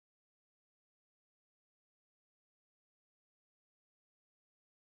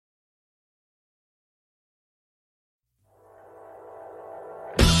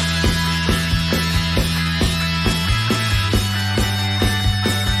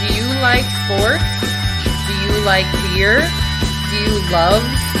sports? Do you like beer? Do you love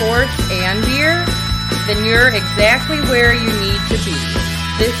sports and beer? Then you're exactly where you need to be.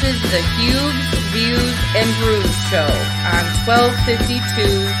 This is the Huebs, Views, and Brews show on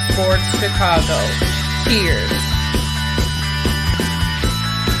 1252 Sports Chicago. Cheers.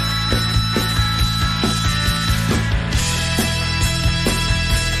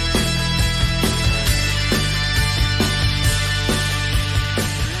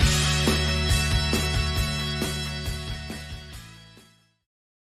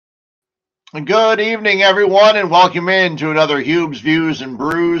 Good evening, everyone, and welcome in to another Huebs, Views, and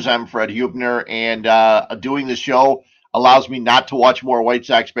Brews. I'm Fred Huebner, and doing the show allows me not to watch more White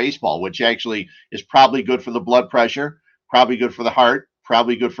Sox baseball, which actually is probably good for the blood pressure, probably good for the heart,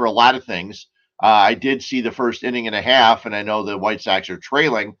 probably good for a lot of things. I did see the first inning and a half, and I know the White Sox are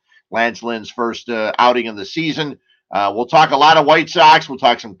trailing Lance Lynn's first outing of the season. We'll talk a lot of White Sox. We'll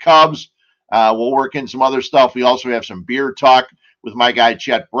talk some Cubs. We'll work in some other stuff. We also have some beer talk with my guy,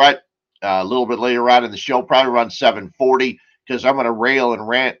 Chet Brett. A little bit later on in the show, probably around 7:40, because I'm going to rail and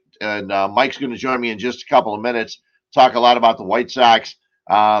rant, and Mike's going to join me in just a couple of minutes, talk a lot about the White Sox.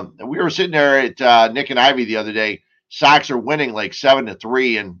 We were sitting there at Nick and Ivy the other day. Sox are winning like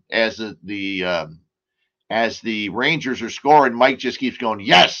 7-3, and as the Rangers are scoring, Mike just keeps going,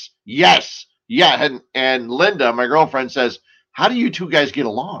 yes, yes, yeah. And Linda, my girlfriend, says, how do you two guys get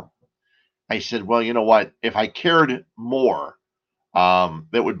along? I said, well, you know what? If I cared more,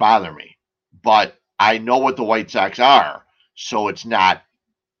 that would bother me, but I know what the White Sox are, so it's not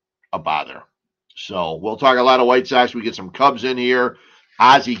a bother. So we'll talk a lot of White Sox. We get some Cubs in here.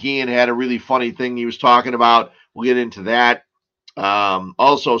 Ozzie Guillen had a really funny thing he was talking about. We'll get into that.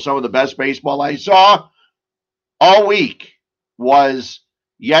 Also, some of the best baseball I saw all week was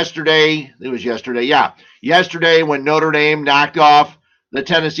yesterday. It was yesterday. Yeah. Yesterday when Notre Dame knocked off the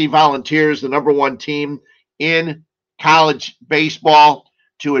Tennessee Volunteers, the number one team in college baseball,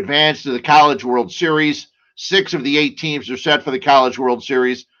 to advance to the College World Series. 6 of the 8 teams are set for the College World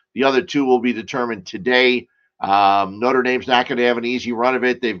Series. The other 2 will be determined today. Notre Dame's not going to have an easy run of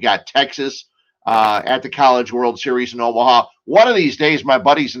it. They've got Texas at the College World Series in Omaha. One of these days, my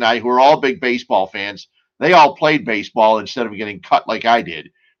buddies and I, who are all big baseball fans, they all played baseball instead of getting cut like I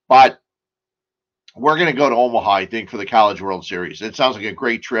did. But we're going to go to Omaha, I think, for the College World Series. It sounds like a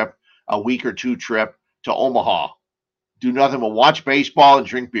great trip, a week or 2 trip to Omaha. Do nothing but watch baseball and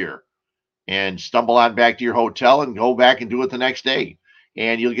drink beer and stumble on back to your hotel and go back and do it the next day.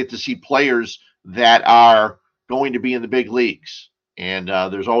 And you'll get to see players that are going to be in the big leagues. And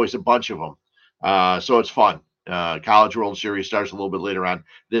there's always a bunch of them. So it's fun. College World Series starts a little bit later on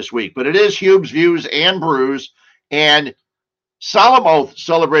this week. But it is Huebs, Views, and Brews. And Solemn Oath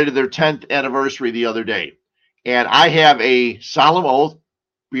celebrated their 10th anniversary the other day. And I have a Solemn Oath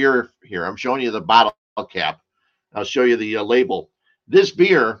beer here. I'm showing you the bottle cap. I'll show you the label. This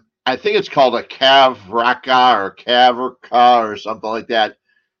beer, I think it's called a Kavraka or Kavrka or something like that.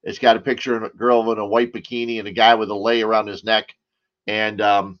 It's got a picture of a girl in a white bikini and a guy with a lei around his neck. And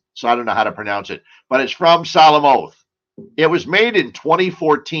so I don't know how to pronounce it. But it's from Solemn Oath. It was made in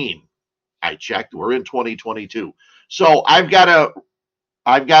 2014. I checked. We're in 2022. So I've got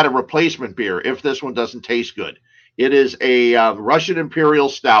a replacement beer if this one doesn't taste good. It is a Russian Imperial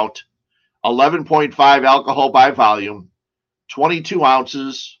Stout. 11.5 alcohol by volume, 22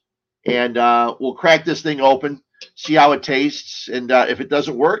 ounces, and we'll crack this thing open, see how it tastes, and if it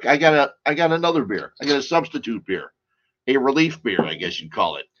doesn't work, I got another beer. I got a substitute beer, a relief beer, I guess you'd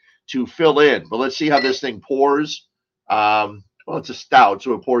call it, to fill in. But let's see how this thing pours. Well, it's a stout,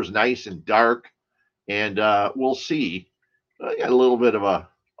 so it pours nice and dark, and we'll see. I got a little bit of a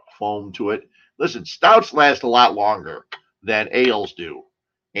foam to it. Listen, stouts last a lot longer than ales do.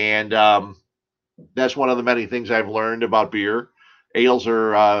 And that's one of the many things I've learned about beer. Ales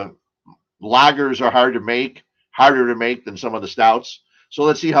are, lagers are harder to make than some of the stouts. So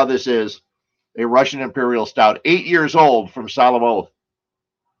let's see how this is. A Russian Imperial Stout, 8 years old, from Solemn Oath.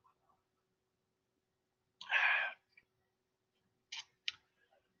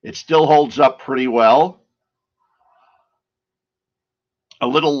 It still holds up pretty well. A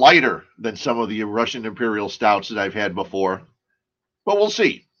little lighter than some of the Russian Imperial Stouts that I've had before. But we'll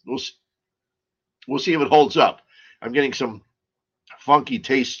see. We'll see if it holds up. I'm getting some funky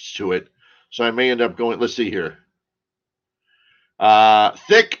tastes to it, so I may end up going. Let's see here.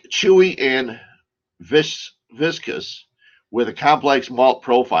 Thick, chewy, and viscous, with a complex malt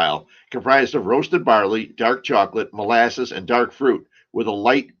profile, comprised of roasted barley, dark chocolate, molasses, and dark fruit, with a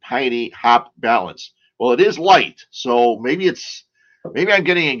light, piney hop balance. Well, it is light, so maybe I'm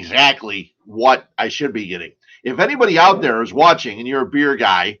getting exactly what I should be getting. If anybody out there is watching and you're a beer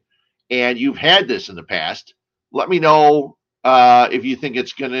guy and you've had this in the past, let me know if you think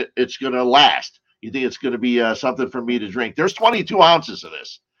it's gonna last. You think it's gonna be something for me to drink? There's 22 ounces of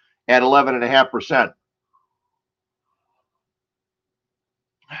this at 11.5%.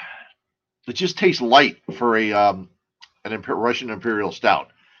 It just tastes light for a Russian Imperial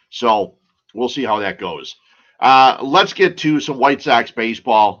Stout. So we'll see how that goes. Let's get to some White Sox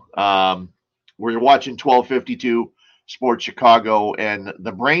baseball. We're watching 1252 Sports Chicago, and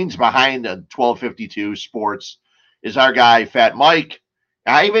the brains behind 1252 Sports is our guy Fat Mike.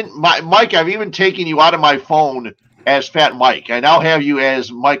 Mike, I've even taken you out of my phone as Fat Mike. I now have you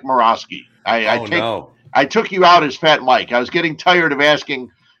as Mike Morosky. I took you out as Fat Mike. I was getting tired of asking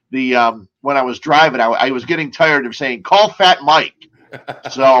when I was driving. I was getting tired of saying call Fat Mike.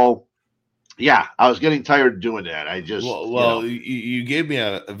 So yeah, I was getting tired of doing that. I just you gave me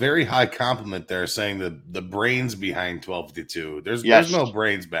a very high compliment there, saying the brains behind 1252. There's no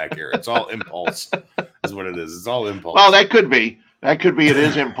brains back here. It's all impulse, is what it is. It's all impulse. Well, that could be. It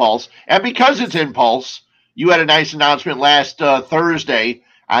is impulse, and because it's impulse, you had a nice announcement last Thursday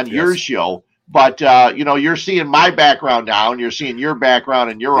on your show. But you're seeing my background now, and you're seeing your background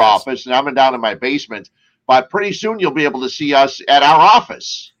in your office, and I'm down in my basement. But pretty soon you'll be able to see us at our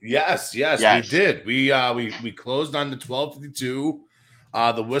office. Yes, we did. We closed on the 1252,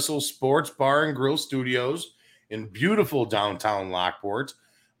 the Whistle Sports Bar and Grill Studios in beautiful downtown Lockport.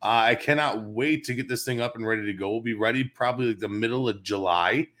 I cannot wait to get this thing up and ready to go. We'll be ready probably like the middle of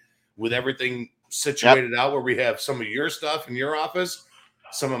July with everything situated out, where we have some of your stuff in your office,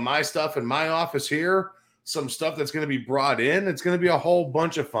 some of my stuff in my office here, some stuff that's going to be brought in. It's going to be a whole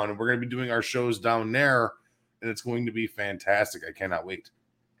bunch of fun. We're going to be doing our shows down there, and it's going to be fantastic. I cannot wait.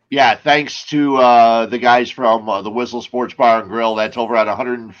 Yeah, thanks to the guys from the Whistle Sports Bar and Grill. That's over at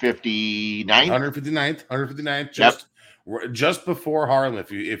 159th. 159th, just before Harlem.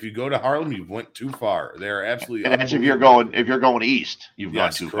 If you go to Harlem, you went too far. They're absolutely. And that's if you're going east, you've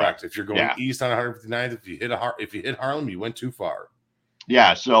gone too correct. far. If you're going east on 159th, if you hit Harlem, you went too far.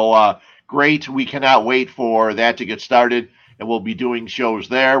 Yeah, so great. We cannot wait for that to get started, and we'll be doing shows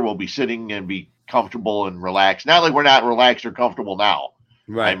there. We'll be sitting and be comfortable and relaxed. Not like we're not relaxed or comfortable now.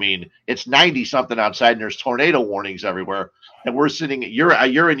 Right. I mean, it's 90-something outside, and there's tornado warnings everywhere. And we're sitting. You're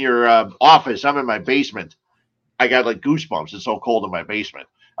in your office. I'm in my basement. I got like goosebumps. It's so cold in my basement.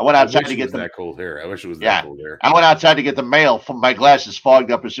 I went outside to get that cold here. I wish it was that cold here. I went outside to get the mail. From my glasses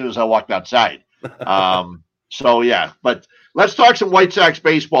fogged up as soon as I walked outside. So yeah, but let's talk some White Sox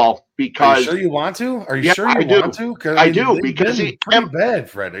baseball because. Are you sure you want to? Are you sure you want to? I do because pretty bad,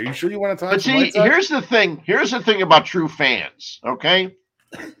 Fred. Are you sure you want to talk? But see, here's the thing. Here's the thing about true fans. Okay,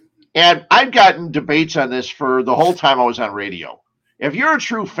 and I've gotten debates on this for the whole time I was on radio. If you're a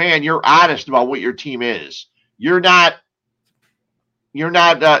true fan, you're honest about what your team is. You're not.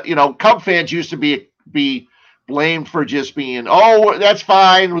 Cub fans used to be blamed for just being, oh, that's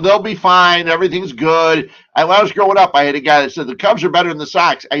fine. They'll be fine. Everything's good. When I was growing up, I had a guy that said the Cubs are better than the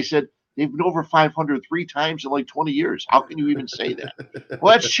Sox. I said, they've been over 500 3 times in like 20 years. How can you even say that?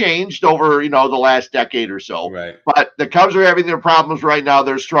 Well, that's changed over, the last decade or so. Right. But the Cubs are having their problems right now,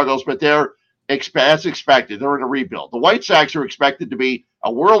 their struggles, but that's expected. They're in a rebuild. The White Sox are expected to be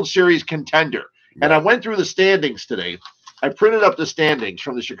a World Series contender. Right. And I went through the standings today. I printed up the standings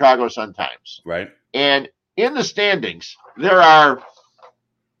from the Chicago Sun-Times. Right. And in the standings, there are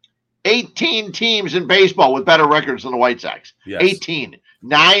 18 teams in baseball with better records than the White Sox. Yes. 18.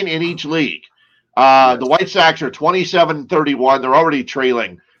 9 in each league. The White Sox are 27-31. They're already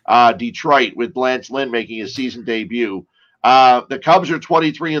trailing Detroit with Lance Lynn making his season debut. The Cubs are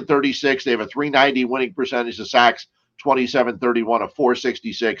 23-36. They have a .390 winning percentage. The Sox 27-31, a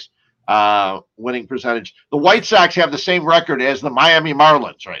 .466 winning percentage. The White Sox have the same record as the Miami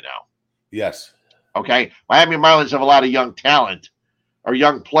Marlins right now. Yes. Okay. Miami Marlins have a lot of young talent or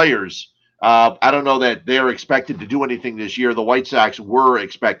young players. I don't know that they're expected to do anything this year. The White Sox were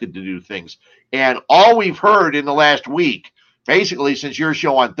expected to do things. And all we've heard in the last week, basically since your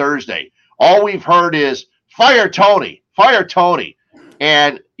show on Thursday, all we've heard is fire Tony, fire Tony.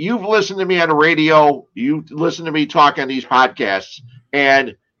 And you've listened to me on the radio. You listen to me talk on these podcasts.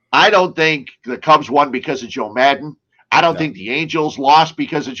 And I don't think the Cubs won because of Joe Madden. I don't think the Angels lost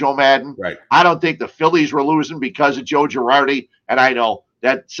because of Joe Madden. Right. I don't think the Phillies were losing because of Joe Girardi. And I know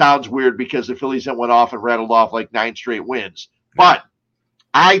that sounds weird because the Phillies then went off and rattled off like 9 straight wins. But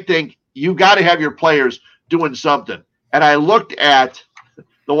I think you got to have your players doing something. And I looked at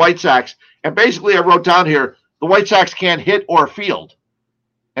the White Sox, and basically I wrote down here, the White Sox can't hit or field.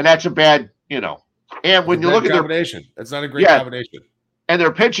 And that's a bad, And when you look at combination, that's not a great combination. And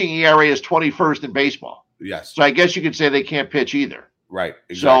their pitching ERA is 21st in baseball. Yes. So I guess you could say they can't pitch either. Right.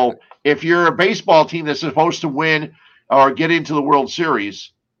 Exactly. So if you're a baseball team that's supposed to win or get into the World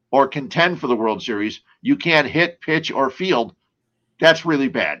Series or contend for the World Series, you can't hit, pitch, or field. That's really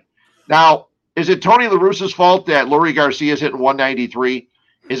bad. Now, is it Tony La Russa's fault that Leury Garcia is hitting 193?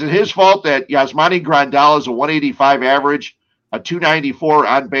 Is it his fault that Yasmani Grandal is a 185 average, a 294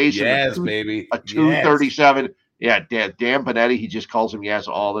 on base, Yes, and baby. a 237? Yes. Yeah, Dan Benetti, he just calls him Yas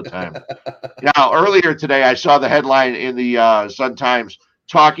all the time. Now, earlier today, I saw the headline in the Sun Times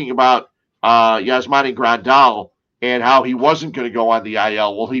talking about Yasmani Grandal and how he wasn't going to go on the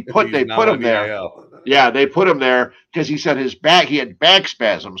IL. Well, they put him there. IL. Yeah, they put him there because he said he had back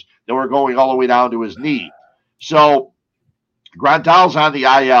spasms that were going all the way down to his knee. So Grandal's on the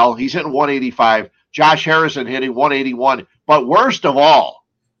IL. He's hitting 185. Josh Harrison hitting 181. But worst of all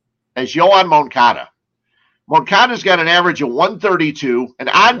is Yohan Moncada. Moncada's got an average of 132, an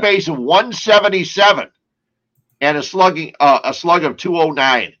on base of 177, and a slug of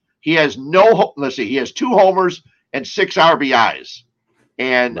 209. He has he has 2 homers and 6 RBIs.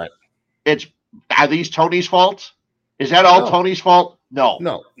 And are these Tony's fault? Is that all Tony's fault? No.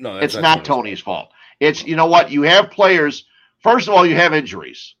 No, it's not Tony's fault. It's, you know what? You have players. First of all, you have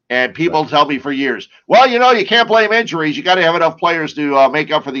injuries. And people tell me for years, well, you can't blame injuries. You got to have enough players to make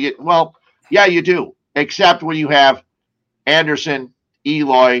up for the. Well, yeah, you do. Except when you have Anderson,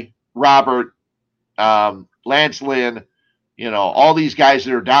 Eloy, Robert, Lance Lynn, all these guys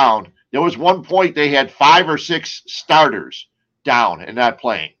that are down. There was one point they had 5 or 6 starters down and not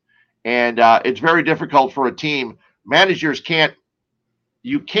playing. And it's very difficult for a team. Managers can't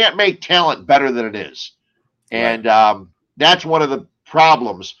make talent better than it is. And that's one of the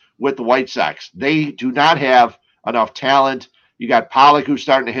problems with the White Sox. They do not have enough talent. You got Pollock, who's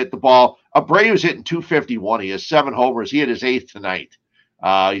starting to hit the ball. Abreu's hitting 251. He has 7 homers. He hit his 8th tonight.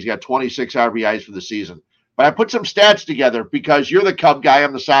 He's got 26 RBIs for the season. But I put some stats together because you're the Cub guy.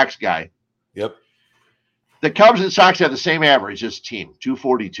 I'm the Sox guy. Yep. The Cubs and Sox have the same average as a team,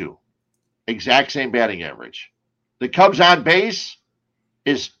 242. Exact same batting average. The Cubs on base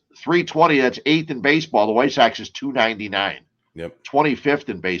is 320. That's 8th in baseball. The White Sox is 299. Yep. 25th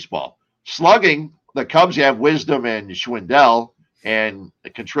in baseball. Slugging, the Cubs have Wisdom and Schwindel and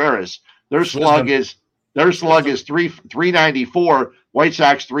Contreras. Their slug is 394. White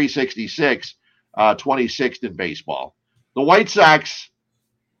Sox 366. 26th in baseball. The White Sox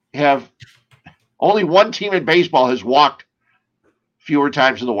have only one team in baseball has walked fewer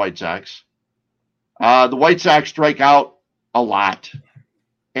times than the White Sox. The White Sox strike out a lot.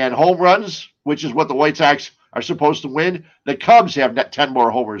 And home runs, which is what the White Sox are supposed to win, the Cubs have 10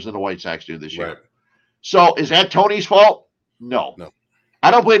 more homers than the White Sox do this year. Right. So is that Tony's fault? No. I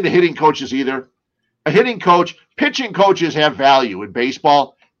don't blame the hitting coaches either. A hitting coach, pitching coaches have value in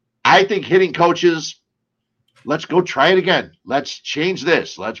baseball. I think hitting coaches, let's go try it again. Let's change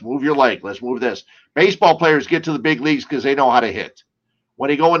this. Let's move your leg. Let's move this. Baseball players get to the big leagues because they know how to hit. When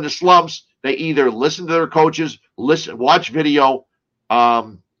they go into slumps, they either listen to their coaches, watch video,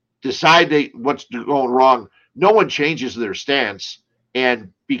 decide what's going wrong. No one changes their stance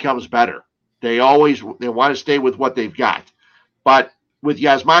and becomes better. They want to stay with what they've got. But with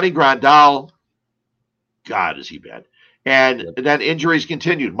Yasmani Grandal, God, is he bad. And then injuries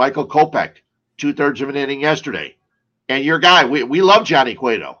continued. Michael Kopech, 2/3 of an inning yesterday. And your guy, we love Johnny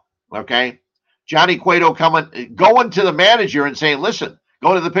Cueto, okay? Johnny Cueto going to the manager and saying, listen,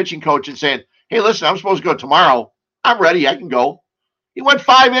 going to the pitching coach and saying, hey, listen, I'm supposed to go tomorrow. I'm ready. I can go. He went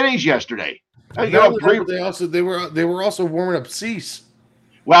 5 innings yesterday. They were also warming up Cease.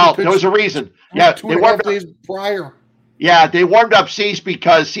 Well, there was a reason. Yeah, 2.5 days prior. Yeah, they warmed up Cease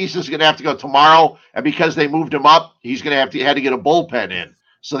because Cease is going to have to go tomorrow, and because they moved him up, he's going to had to get a bullpen in.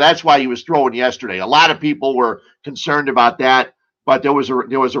 So that's why he was throwing yesterday. A lot of people were concerned about that, but there was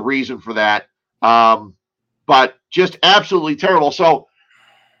a reason for that. But just absolutely terrible. So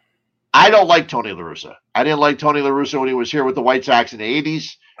I don't like Tony La Russa. I didn't like Tony La Russa when he was here with the White Sox in the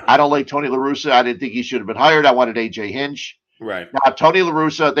 80s. I don't like Tony La Russa. I didn't think he should have been hired. I wanted A.J. Hinch. Right. Now, Tony La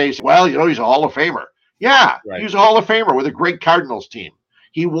Russa, they say, well, he's a Hall of Famer. Yeah, right. He was a Hall of Famer with a great Cardinals team.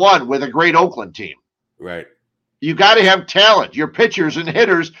 He won with a great Oakland team. Right. You got to have talent. Your pitchers and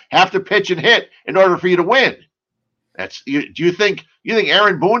hitters have to pitch and hit in order for you to win. Do you think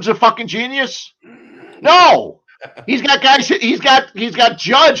Aaron Boone's a fucking genius? No. He's got guys. He's got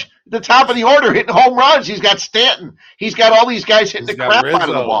Judge at the top of the order hitting home runs. He's got Stanton. He's got all these guys hitting the crap out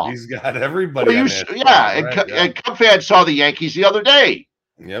of the ball. He's got everybody. And Cub fans saw the Yankees the other day.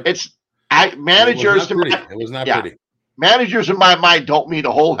 Yep. Managers. It was not pretty. Managers in my mind don't mean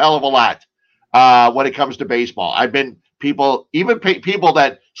a whole hell of a lot when it comes to baseball. People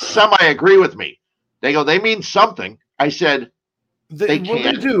that semi agree with me. They go, they mean something. I said, They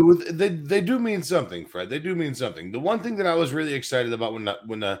can't. They do mean something, Fred. They do mean something. The one thing that I was really excited about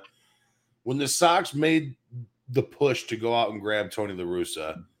when the Sox made the push to go out and grab Tony La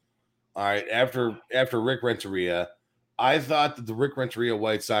Russa, all right, after Rick Renteria, I thought that the Rick Renteria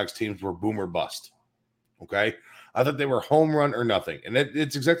White Sox teams were boom or bust. Okay, I thought they were home run or nothing, and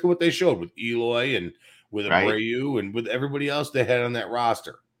it's exactly what they showed with Eloy and with Abreu and with everybody else they had on that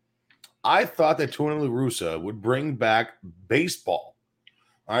roster. I thought that Tony La Russa would bring back baseball.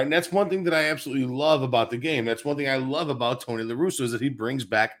 All right, and that's one thing that I absolutely love about the game. That's one thing I love about Tony La Russa is that he brings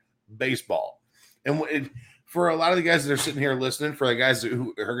back baseball. And for a lot of the guys that are sitting here listening, for the guys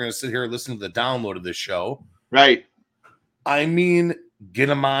who are going to sit here and listen to the download of this show, right? I mean, get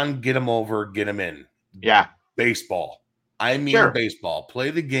them on, get them over, get them in. Yeah, baseball. I mean, baseball. Play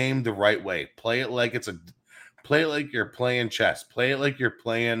the game the right way. Play it like you're playing chess. Play it like you're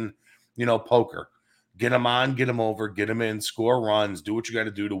playing, poker. Get them on, get them over, get them in, score runs, do what you got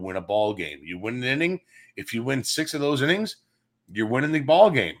to do to win a ball game. You win an inning. If you win 6 of those innings, you're winning the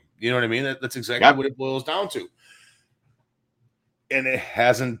ball game. You know what I mean? That's exactly what it boils down to. And it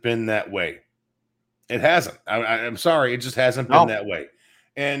hasn't been that way. It hasn't. I'm sorry. It just hasn't been that way.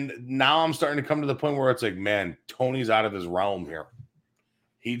 And now I'm starting to come to the point where it's like, man, Tony's out of his realm here.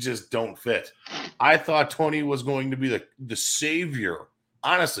 He just don't fit. I thought Tony was going to be the savior.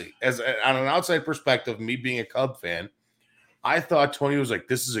 Honestly, on an outside perspective, me being a Cub fan, I thought Tony was like,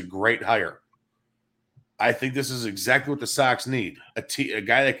 this is a great hire. I think this is exactly what the Sox need. A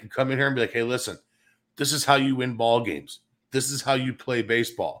guy that can come in here and be like, hey, listen, this is how you win ball games. This is how you play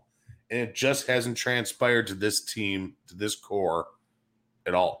baseball. And it just hasn't transpired to this team, to this core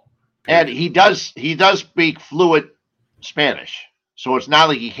at all. And he does speak fluent Spanish. So it's not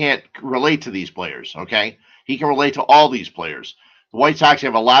like he can't relate to these players, okay? He can relate to all these players. The White Sox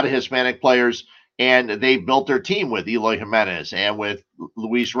have a lot of Hispanic players, and they built their team with Eloy Jimenez and with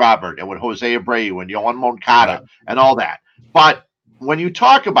Luis Robert and with Jose Abreu and Yohan Moncada and all that. But when you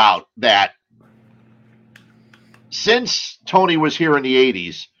talk about that, since Tony was here in the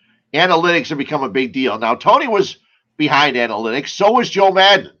 80s, analytics have become a big deal. Now, Tony was behind analytics. So was Joe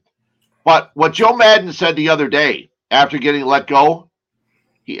Madden. But what Joe Madden said the other day after getting let go,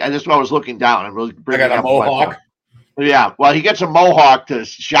 and this is why I was looking down. I'm really bringing up a mohawk. Yeah, well, he gets a mohawk to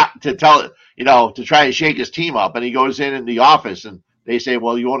try to shake his team up, and he goes in the office, and they say,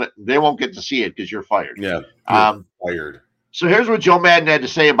 "Well, they won't get to see it because you're fired." Yeah, fired. So here's what Joe Madden had to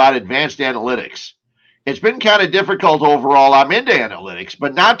say about advanced analytics. It's been kind of difficult overall. I'm into analytics,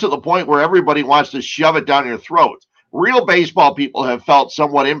 but not to the point where everybody wants to shove it down your throat. Real baseball people have felt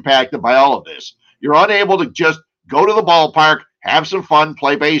somewhat impacted by all of this. You're unable to just go to the ballpark, have some fun,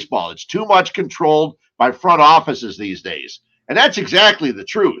 play baseball. It's too much controlled by front offices these days. And that's exactly the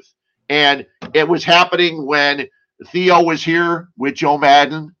truth. And it was happening when Theo was here with Joe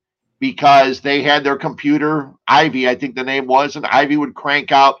Madden because they had their computer, Ivy, I think the name was, and Ivy would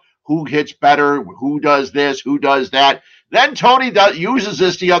crank out who hits better, who does this, who does that. Then Tony uses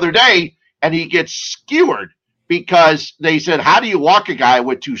this the other day, and he gets skewered because they said, how do you walk a guy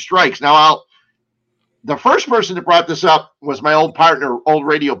with 2 strikes? Now, the first person that brought this up was my old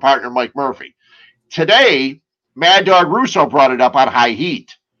radio partner, Mike Murphy. Today, Mad Dog Russo brought it up on High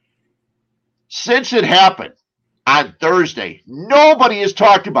Heat. Since it happened on Thursday, nobody has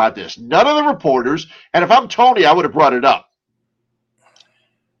talked about this. None of the reporters. And if I'm Tony, I would have brought it up.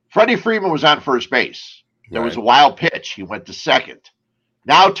 Freddie Freeman was on first base. There was a wild pitch. He went to second.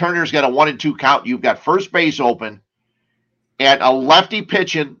 Now Turner's got a 1-2 count. You've got first base open and a lefty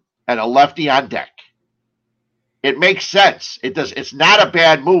pitching and a lefty on deck. It makes sense. It's not a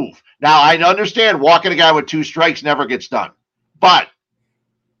bad move. Now, I understand walking a guy with 2 strikes never gets done. But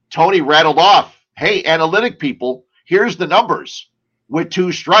Tony rattled off, hey, analytic people, here's the numbers. With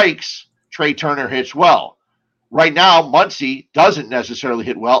 2 strikes, Trey Turner hits well. Right now, Muncy doesn't necessarily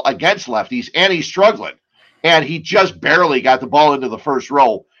hit well against lefties, and he's struggling. And he just barely got the ball into the first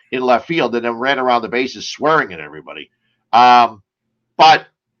row in left field and then ran around the bases swearing at everybody. But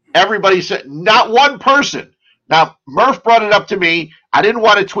everybody said, not one person. Now, Murph brought it up to me. I didn't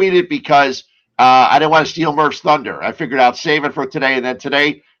want to tweet it because I didn't want to steal Murph's thunder. I figured I'd save it for today. And then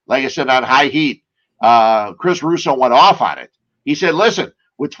today, like I said, on High Heat, Chris Russo went off on it. He said, listen,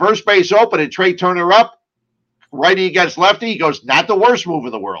 with first base open and Trey Turner up, righty against lefty, he goes, not the worst move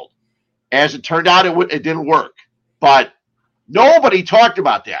in the world. As it turned out, it didn't work. But nobody talked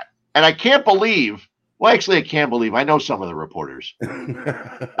about that. And I can't believe, well, actually, I can believe, I know some of the reporters.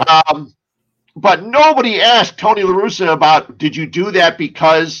 But nobody asked Tony La Russa about, did you do that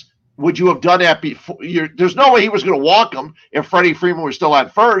because, would you have done that before? There's no way he was going to walk him if Freddie Freeman was still on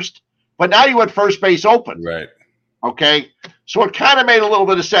first. But now you had first base open. Right. Okay. So it kind of made a little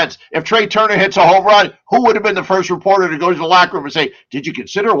bit of sense. If Trey Turner hits a home run, who would have been the first reporter to go to the locker room and say, did you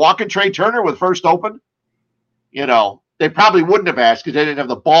consider walking Trey Turner with first open? They probably wouldn't have asked because they didn't have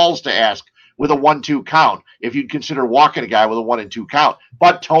the balls to ask with a 1-2 count if you'd consider walking a guy with a 1-2 count.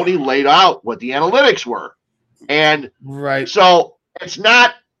 But Tony laid out what the analytics were. And so it's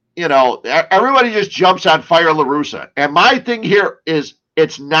not, everybody just jumps on Fire La Russa. And my thing here is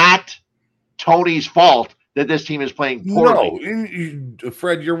it's not Tony's fault that this team is playing poorly. No,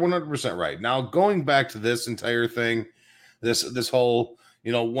 Fred, you're 100% right. Now, going back to this entire thing, this whole,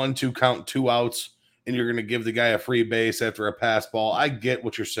 1-2 count, 2 outs, and you're going to give the guy a free base after a pass ball. I get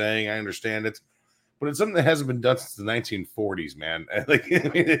what you're saying. I understand it. But it's something that hasn't been done since the 1940s, man.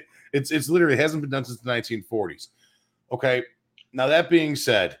 It's literally hasn't been done since the 1940s. Okay. Now, that being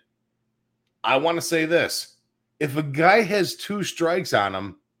said, I want to say this. If a guy has 2 strikes on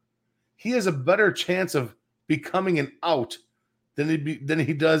him, he has a better chance of becoming an out than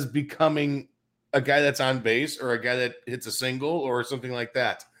he does becoming a guy that's on base or a guy that hits a single or something like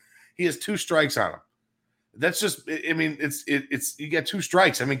that. He has 2 strikes on him. That's just, it's you get 2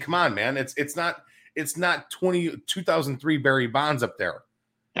 strikes. I mean, come on, man. It's not 2003 Barry Bonds up there.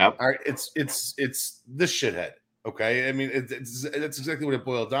 Yep. All right. It's this shithead. Okay. I mean, that's exactly what it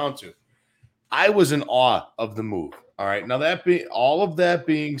boiled down to. I was in awe of the move. All right. Now all of that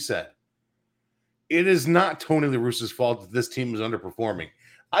being said, it is not Tony La Russa's fault that this team is underperforming.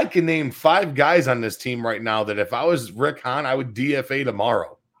 I can name 5 guys on this team right now that if I was Rick Hahn, I would DFA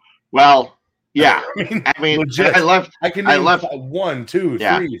tomorrow. Well, yeah. I left 1, 2,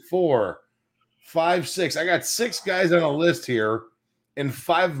 3, 4, 5, 6. I got 6 guys on a list here, and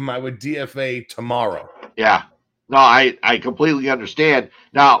 5 of them I would DFA tomorrow. Yeah. No, I completely understand.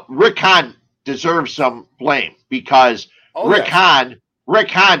 Now, Rick Hahn deserves some blame because Rick Hahn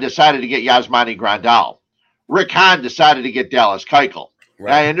decided to get Yasmani Grandal. Rick Hahn decided to get Dallas Keuchel.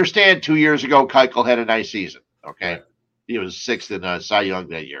 Right. I understand 2 years ago, Keuchel had a nice season. Okay. Right. He was 6th in Cy Young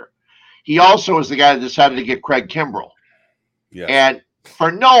that year. He also was the guy that decided to get Craig Kimbrell. Yeah. And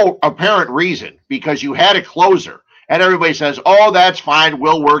for no apparent reason, because you had a closer. And everybody says, oh, that's fine.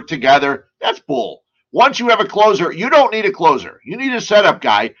 We'll work together. That's bull. Once you have a closer, you don't need a closer. You need a setup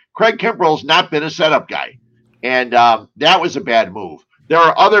guy. Craig Kimbrell's not been a setup guy. And that was a bad move. There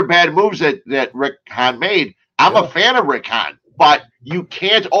are other bad moves that Rick Hahn made. I'm a fan of Rick Hahn, but you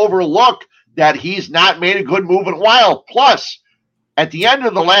can't overlook that he's not made a good move in a while. Plus, at the end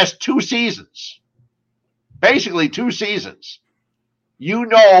of the last 2 seasons, basically 2 seasons,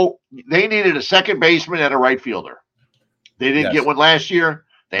 they needed a second baseman and a right fielder. They didn't get one last year.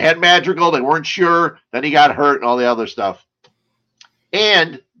 They had Madrigal. They weren't sure. Then he got hurt and all the other stuff.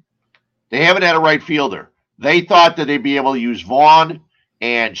 And they haven't had a right fielder. They thought that they'd be able to use Vaughn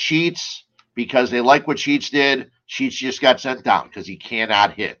and Sheets because they like what Sheets did. Sheets just got sent down because he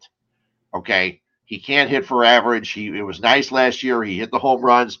cannot hit. Okay? He can't hit for average. It was nice last year. He hit the home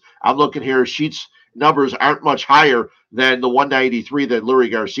runs. I'm looking here. Sheets' numbers aren't much higher than the 193 that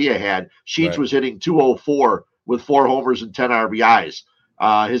Lurie Garcia had. Sheets was hitting 204 with 4 homers and 10 RBIs.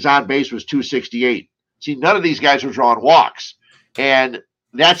 His on base was 268. See, none of these guys are drawing walks, and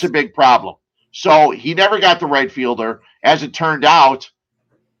that's a big problem. So he never got the right fielder. As it turned out,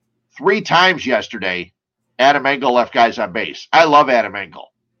 3 times yesterday, Adam Engel left guys on base. I love Adam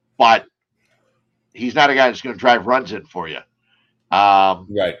Engel, but he's not a guy that's going to drive runs in for you.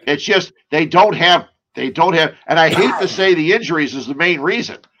 Right. It's just they don't have, and I hate to say the injuries is the main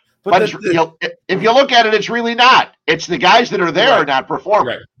reason. But if you look at it, it's really not. It's the guys that are there are not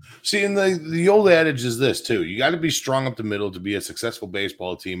performing. Right. See, and the old adage is this too: you got to be strong up the middle to be a successful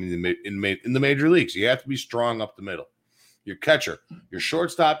baseball team in the major leagues. You have to be strong up the middle. Your catcher, your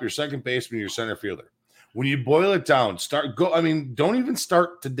shortstop, your second baseman, your center fielder. When you boil it down, don't even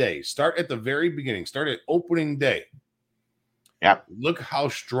start today. Start at the very beginning. Start at opening day. Yeah. Look how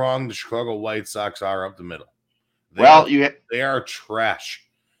strong the Chicago White Sox are up the middle. They are trash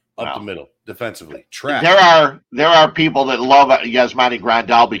up the middle defensively. Trash. There are people that love Yasmani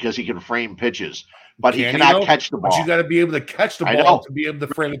Grandal because he can frame pitches, but he cannot catch the ball. But you got to be able to catch the ball to be able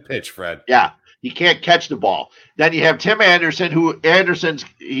to frame a pitch, Fred. Yeah, he can't catch the ball. Then you have Tim Anderson,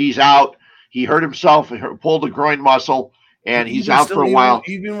 he's out. He hurt himself, pulled a groin muscle, and he's out for a while.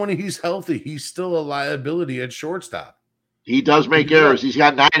 Even when he's healthy, he's still a liability at shortstop. He does make errors. He's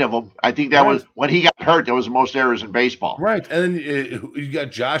got 9 of them. I think that was when he got hurt. That was the most errors in baseball. Right, and then you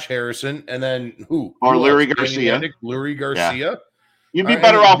got Josh Harrison, and then who? Or Lurie Garcia. Lurie Garcia. Yeah. You'd be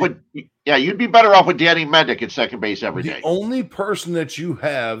better off with Danny Mendick at second base every day. The only person that you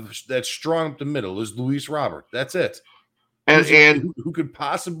have that's strong up the middle is Luis Robert. That's it. And who could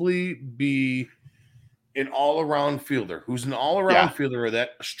possibly be an all-around fielder. Who's an all-around fielder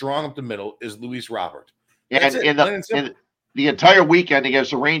that strong up the middle is Luis Robert. That's And it. in the entire weekend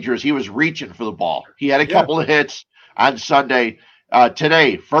against the Rangers, he was reaching for the ball. He had a couple of hits on Sunday.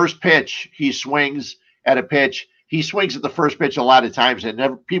 Today, first pitch, he swings at a pitch. He swings at the first pitch a lot of times,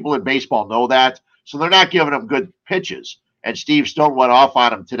 and people in baseball know that. So they're not giving him good pitches. And Steve Stone went off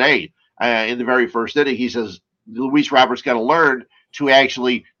on him today in the very first inning. He says, Luis Robert's got to learn to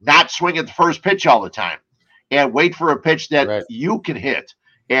actually not swing at the first pitch all the time and wait for a pitch that you can hit.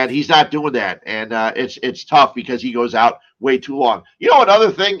 And he's not doing that. And it's tough because he goes out way too long. You know,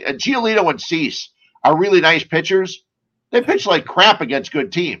 another thing, Giolito and Cease are really nice pitchers. They pitch like crap against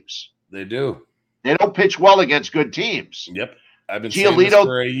good teams. They do. They don't pitch well against good teams. Yep. I've been saying this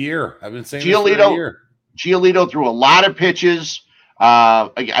for a year. Giolito threw a lot of pitches.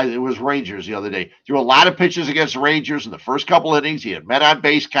 It was Rangers the other day. Threw a lot of pitches against the Rangers in the first couple innings. He had men on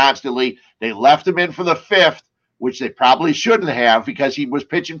base constantly. They left him in for the fifth, which they probably shouldn't have because he was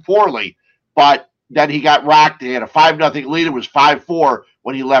pitching poorly. But then he got rocked. They had a 5-0 lead. It was 5-4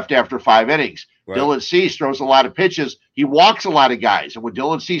 when he left after 5 innings. Right. Dylan Cease throws a lot of pitches. He walks a lot of guys. And when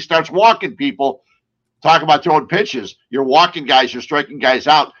Dylan Cease starts walking people, talk about throwing pitches, you're walking guys, you're striking guys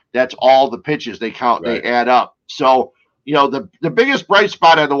out. That's all the pitches. They count, They add up. So, you know, the biggest bright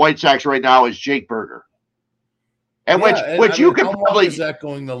spot on the White Sox right now is Jake Berger. And which you could probably. How long is that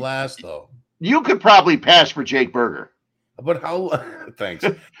going to last, though? You could probably pass for Jake Berger. But how? Thanks.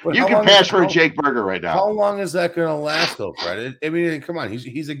 But you can pass for Jake Berger right now. How long is that going to last, though, Fred? I mean, come on,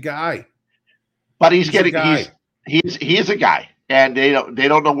 he's a guy. But he's a guy, and they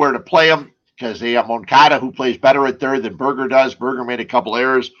don't know where to play him because they have Moncada, who plays better at third than Berger does. Berger made a couple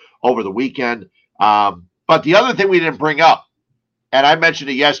errors over the weekend. But the other thing we didn't bring up, and I mentioned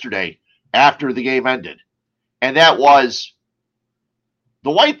it yesterday after the game ended, and that was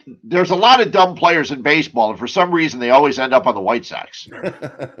there's a lot of dumb players in baseball, and for some reason they always end up on the White Sox.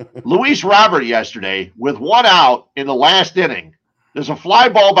 Luis Robert yesterday, with 1 out in the last inning, there's a fly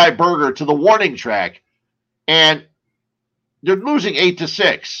ball by Berger to the warning track, and they're losing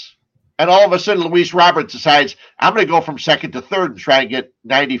 8-6. And all of a sudden, Luis Robert decides, I'm going to go from second to third and try and get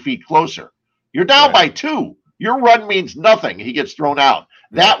 90 feet closer. You're down by 2. Your run means nothing. He gets thrown out.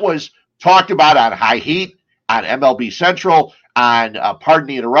 That was talked about on High Heat, on MLB Central, on Pardon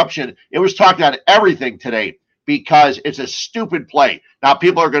the Interruption. It was talked on everything today because it's a stupid play. Now,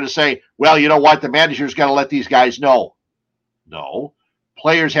 people are going to say, well, you know what? The manager's got to let these guys know. No.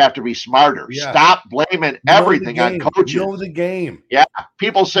 Players have to be smarter. Yeah. Stop blaming everything on coaches. Know the game. Yeah.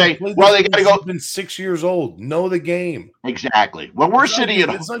 People say, well, they got to go. Been 6 years old. Know the game. Exactly. When we're sitting at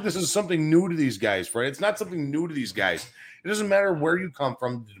home. It's like this is something new to these guys, Fred. It's not something new to these guys. It doesn't matter where you come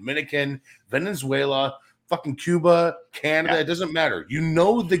from, Dominican, Venezuela, fucking Cuba, Canada. It doesn't matter. You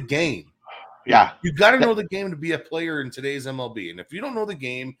know the game. Yeah. You got to know the game to be a player in today's MLB. And if you don't know the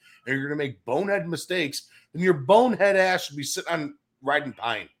game and you're going to make bonehead mistakes, then your bonehead ass should be sitting on riding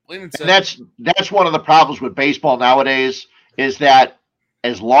pine. And that's one of the problems with baseball nowadays is that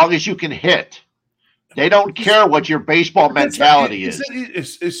as long as you can hit, they don't care what your baseball mentality is.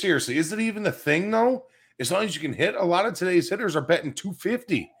 Seriously, is it even the thing, though? As long as you can hit, a lot of today's hitters are betting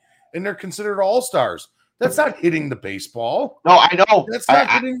 250, and they're considered all-stars. That's not hitting the baseball. No, I know. That's not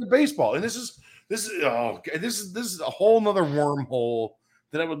hitting the baseball. And this is a whole nother wormhole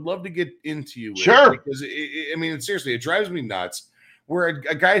that I would love to get into you with. Sure. Because, seriously, it drives me nuts where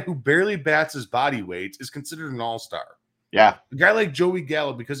a guy who barely bats his body weight is considered an all-star. Yeah. A guy like Joey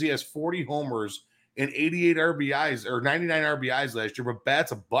Gallo, because he has 40 homers and 88 RBIs or 99 RBIs last year, but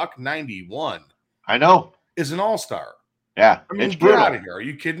bats $191. I know. Is an all-star. Yeah. I mean, it's brutal. Get out of here. Are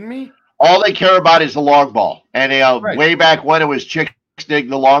you kidding me? All they care about is the long ball. And way back when it was chicks dig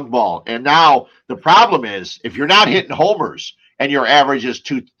the long ball. And now the problem is if you're not hitting homers and your average is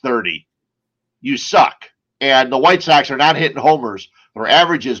 230, you suck. And the White Sox are not hitting homers. Their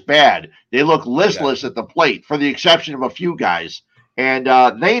average is bad. They look listless at the plate, for the exception of a few guys. And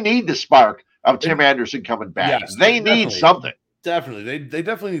they need the spark of Tim Anderson coming back. Yes, they need something. Definitely, they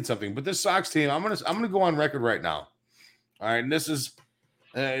definitely need something. But this Sox team, I'm gonna go on record right now. All right, and this is,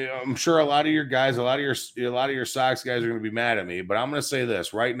 I'm sure a lot of your guys, a lot of your Sox guys are gonna be mad at me, but I'm gonna say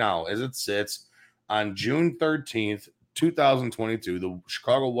this right now, as it sits on June 13th, 2022, the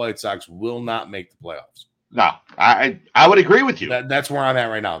Chicago White Sox will not make the playoffs. No, I would agree with you. That's where I'm at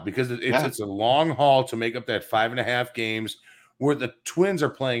right now because it's a long haul to make up that 5.5 games where the Twins are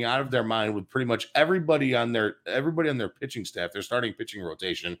playing out of their mind with pretty much everybody on their pitching staff, their starting pitching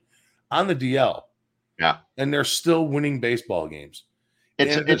rotation on the DL. Yeah, and they're still winning baseball games.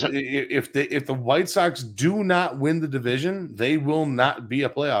 If the White Sox do not win the division, they will not be a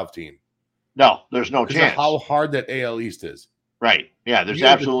playoff team. No, there's no because chance. of how hard that AL East is. Right. Yeah, there's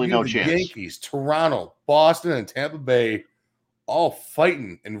absolutely no the chance. Yankees, Toronto, Boston, and Tampa Bay all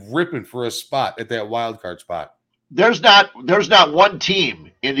fighting and ripping for a spot at that wild card spot. There's not one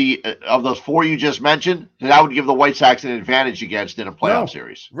team in the of those four you just mentioned that I would give the White Sox an advantage against in a playoff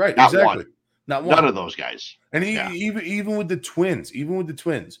series. Right, not exactly. One. Not one. None of those guys. And even with the Twins,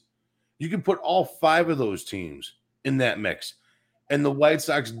 you can put all five of those teams in that mix. And the White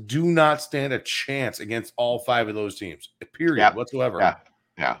Sox do not stand a chance against all five of those teams, period, whatsoever.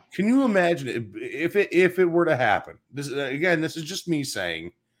 Yeah. Can you imagine if it were to happen? This is just me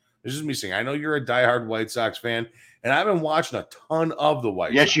saying. I know you're a diehard White Sox fan, and I've been watching a ton of the White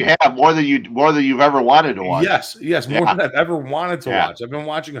Sox. Yes, you have more than you've ever wanted to watch. Yes, more than I've ever wanted to watch. I've been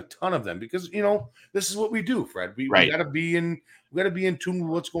watching a ton of them because this is what we do, Fred. We got to be in tune with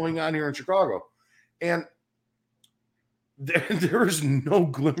what's going on here in Chicago, and there is no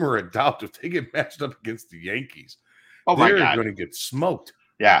glimmer of doubt if they get matched up against the Yankees. Oh my God, they're going to get smoked.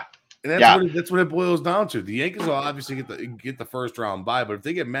 Yeah. And that's what it boils down to. The Yankees will obviously get the first round bye, but if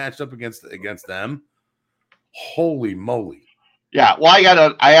they get matched up against them, holy moly! Yeah, well,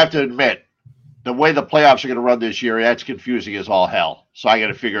 I have to admit, the way the playoffs are going to run this year, that's confusing as all hell. So I got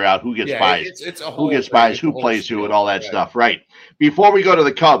to figure out who gets buys, who gets buys, who plays who, and all that stuff. Right. Before we go to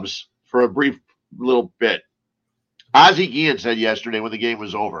the Cubs for a brief little bit, Ozzie Guillen said yesterday when the game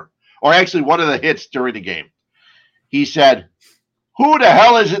was over, or actually one of the hits during the game, he said, "Who the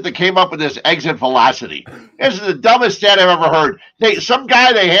hell is it that came up with this exit velocity? This is the dumbest stat I've ever heard." Some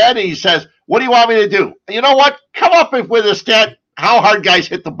guy they had, and he says, "What do you want me to do?" You know what? Come up with a stat how hard guys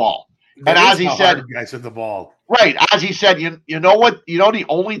hit the ball. And Ozzie said, "Guys hit the ball." Right. Ozzie said, "You know what? You know the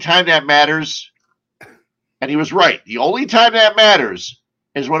only time that matters," and he was right. The only time that matters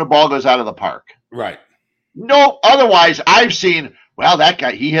is when a ball goes out of the park. Right. No, otherwise I've seen. Well, that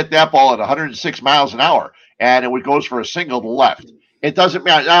guy, he hit that ball at 106 miles an hour, and it goes for a single to left. It doesn't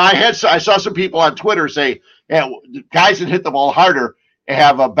matter. Now, I saw some people on Twitter say, guys that hit the ball harder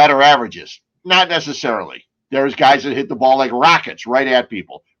have better averages. Not necessarily. There's guys that hit the ball like rockets right at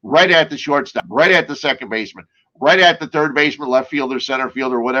people, right at the shortstop, right at the second baseman, right at the third baseman, left fielder, center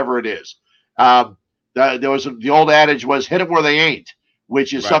fielder, whatever it is. The old adage was hit them where they ain't,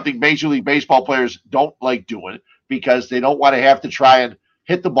 which is something Major League Baseball players don't like doing because they don't want to have to try and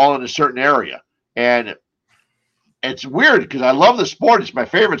hit the ball in a certain area. And it's weird because I love the sport. It's my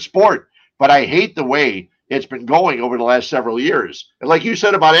favorite sport, but I hate the way it's been going over the last several years. And like you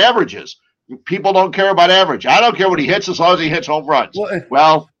said about averages, people don't care about average. I don't care what he hits as long as he hits home runs.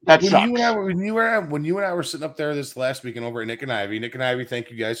 Well, that sucks. When you and I were sitting up there this last weekend over at Nick and Ivy,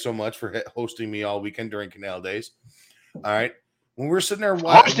 thank you guys so much for hosting me all weekend during Canal Days. All right. When we're sitting there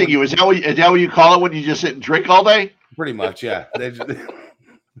hosting you, is that what you call it when you just sit and drink all day? Pretty much, yeah.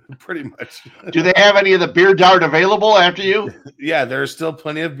 Pretty much. Do they have any of the beer dart available after you? Yeah, there's still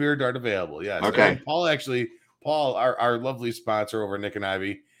plenty of beer dart available. Yes. Okay. And Paul, our lovely sponsor over Nick and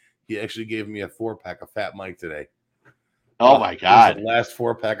Ivy, he actually gave me a 4-pack of Fat Mike today. Oh my God! The last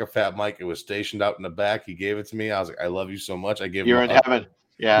 4-pack of Fat Mike. It was stationed out in the back. He gave it to me. I was like, "I love you so much." I gave You're him in heaven.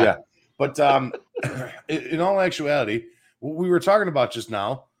 Yeah. But in all actuality, what we were talking about just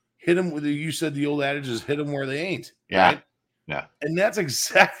now, hit them with. You said the old adage is hit them where they ain't. Yeah. Right? Yeah. And that's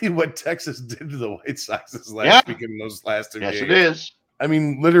exactly what Texas did to the White Sox this last week in those last 2 games. Yes, it is. I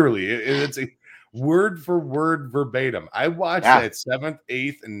mean, literally, it's a word for word verbatim. I watched that 7th,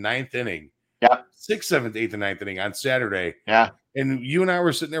 8th, and 9th inning. Yeah. 6th, 7th, 8th, and 9th inning on Saturday. Yeah. And you and I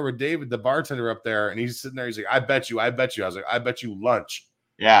were sitting there with David, the bartender up there, and he's sitting there. He's like, I bet you. I was like, I bet you lunch.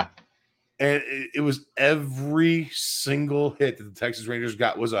 Yeah. And it was every single hit that the Texas Rangers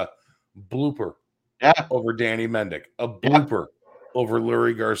got was a blooper. Yeah. Over Danny Mendick, a blooper over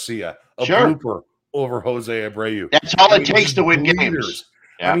Lurie Garcia, a Sure. blooper over Jose Abreu. That's all it takes to win games.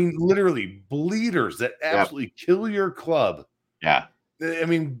 Yeah. I mean, literally bleeders that absolutely kill your club. Yeah. I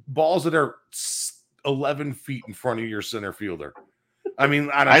mean, balls that are 11 feet in front of your center fielder. I mean,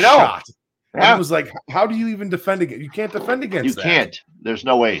 on a shot. Yeah. It was like, how do you even defend against? You can't defend against that. You can't. There's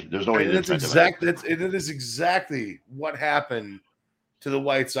no way. There's no way to defend it is exactly what happened to the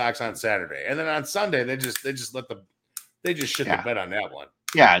White Sox on Saturday. And then on Sunday, they just shit the bed on that one.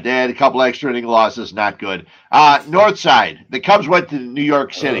 Yeah, they had a couple extra inning losses, not good. North side, the Cubs went to New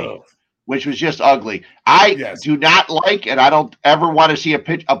York City, which was just ugly. I do not like, and I don't ever want to see a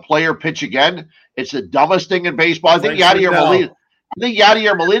player pitch again. It's the dumbest thing in baseball. I think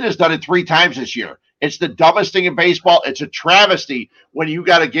Yadier Molina's done it 3 times this year. It's the dumbest thing in baseball. It's a travesty when you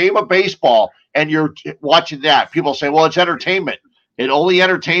got a game of baseball and you're watching that. People say, well, it's entertainment. It only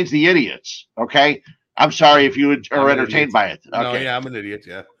entertains the idiots. Okay. I'm sorry if you are entertained by it. Okay. No, yeah, I'm an idiot.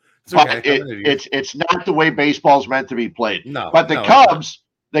 Yeah. It's okay. But it's not the way baseball's meant to be played. No. But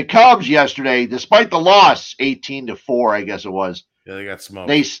the Cubs yesterday, despite the loss, 18-4, I guess it was. Yeah, they got smoked.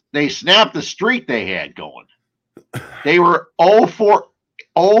 They snapped the streak they had going. They were 0 for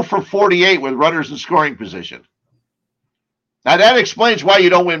 48 with runners in scoring position. Now that explains why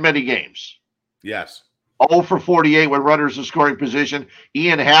you don't win many games. Yes. 0 for 48 with runners in scoring position.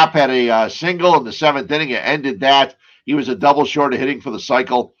 Ian Happ had a single in the 7th inning. It ended that. He was a double short of hitting for the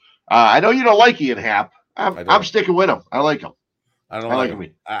cycle. I know you don't like Ian Happ. I'm sticking with him. I like him. I don't like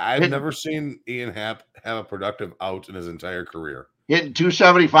him. I've never seen Ian Happ have a productive out in his entire career. Hitting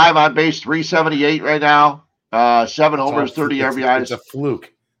 275 on base, 378 right now. 7 homers, 30 RBIs. It's a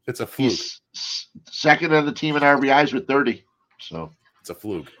fluke. He's second in the team in RBIs with 30. So it's a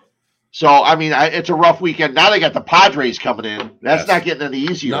fluke. So I mean, it's a rough weekend. Now they got the Padres coming in. That's not getting any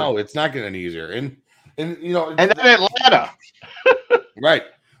easier. No, it's not getting any easier. And you know, and then Atlanta. Right.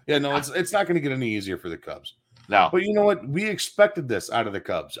 Yeah. No, it's not going to get any easier for the Cubs. No. But you know what? We expected this out of the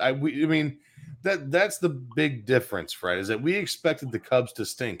Cubs. I mean, that's the big difference, Fred, is that we expected the Cubs to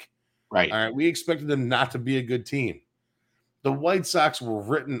stink. Right. All right. We expected them not to be a good team. The White Sox were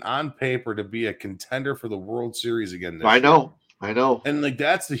written on paper to be a contender for the World Series again this year. I know. And like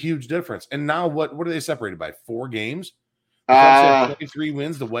that's the huge difference. And now what are they separated by? 4 games? The Cubs have 23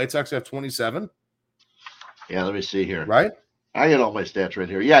 wins. The White Sox have 27. Yeah, let me see here. Right? I got all my stats right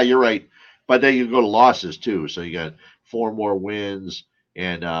here. Yeah, you're right. But then you go to losses too. So you got 4 more wins,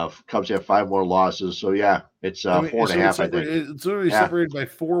 and Cubs have 5 more losses. So yeah, it's 4.5. I think it's literally separated by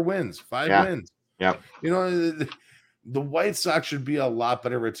 4 wins, 5 wins. Yeah. You know, the White Sox should be a lot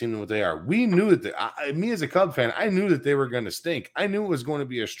better of a team than what they are. We knew that. Me as a Cub fan, I knew that they were going to stink. I knew it was going to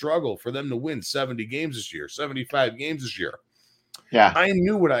be a struggle for them to win 70 games this year, 75 games this year. Yeah, I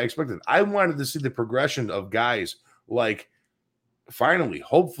knew what I expected. I wanted to see the progression of guys like, finally,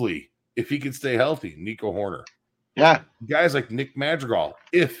 hopefully, if he can stay healthy, Nico Horner. Yeah. Guys like Nick Madrigal,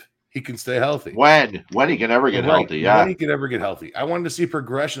 if he can stay healthy. When he can ever get healthy. Yeah. When he can ever get healthy. I wanted to see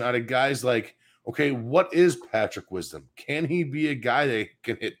progression out of guys like, okay, what is Patrick Wisdom? Can he be a guy that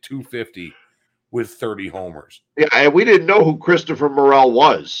can hit 250 with 30 homers? Yeah, and we didn't know who Christopher Morel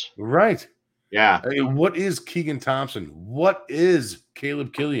was. Right. Yeah. I mean, what is Keegan Thompson? What is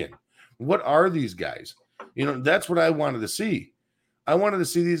Caleb Killian? What are these guys? You know, that's what I wanted to see. I wanted to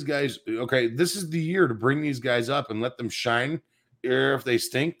see these guys. Okay, this is the year to bring these guys up and let them shine. If they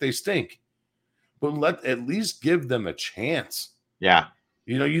stink, they stink. But at least give them a chance. Yeah.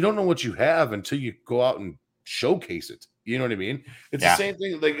 You know, you don't know what you have until you go out and showcase it. You know what I mean? It's the same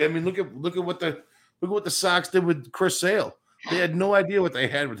thing. Like, I mean, look at what the Sox did with Chris Sale. They had no idea what they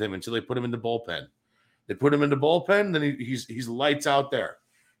had with him until they put him in the bullpen. They put him in the bullpen, then he's lights out there.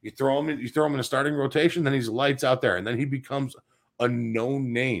 You throw him in a starting rotation, then he's lights out there, and then he becomes a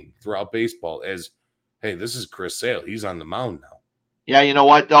known name throughout baseball as, hey, this is Chris Sale. He's on the mound now. Yeah, you know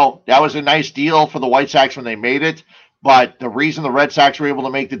what, though? That was a nice deal for the White Sox when they made it. But the reason the Red Sox were able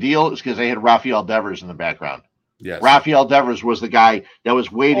to make the deal is because they had Rafael Devers in the background. Yes. Rafael Devers was the guy that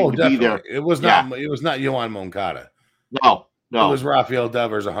was waiting to be there. It was not Yohan Moncada. No. It was Rafael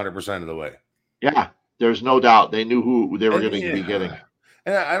Devers 100% of the way. Yeah, there's no doubt. They knew who they were going to be getting.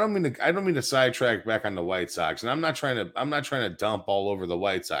 And I don't mean to sidetrack back on the White Sox. And I'm not trying to dump all over the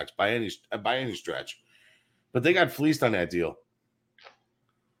White Sox by any stretch. But they got fleeced on that deal.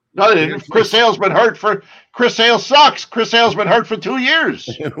 No, they didn't. Chris Sale's been hurt Chris Sale sucks. Chris Sale's been hurt for 2 years.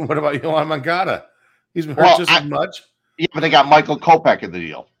 What about Yohan Moncada? He's been hurt just as much. Yeah, but they got Michael Kopech in the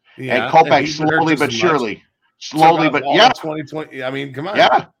deal. Yeah, and Kopech slowly but surely. 2020. I mean, come on.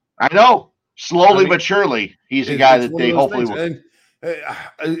 Yeah, I know. Slowly but surely, he's a guy that they hopefully will.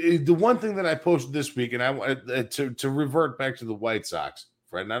 The one thing that I posted this week, and I wanted to revert back to the White Sox,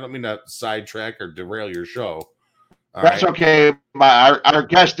 Fred, and I don't mean to sidetrack or derail your show. That's okay. Our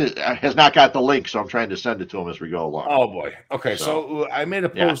guest has not got the link, so I'm trying to send it to him as we go along. Oh, boy. Okay, so I made a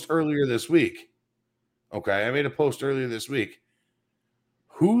post earlier this week.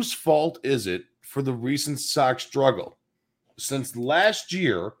 Whose fault is it for the recent Sox struggle? Since last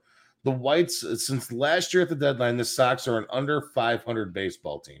year at the deadline, the Sox are an under 500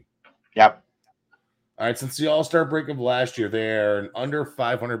 baseball team. Yep. All right, since the All-Star break of last year, they are an under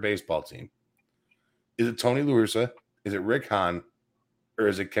 500 baseball team. Is it Tony La Russa? Is it Rick Hahn? Or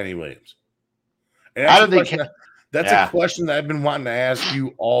is it Kenny Williams? That's a question that I've been wanting to ask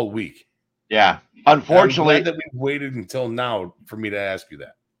you all week. Yeah. Unfortunately, I'm glad that we waited until now for me to ask you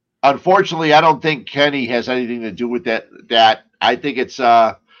that. Unfortunately, I don't think Kenny has anything to do with that. I think it's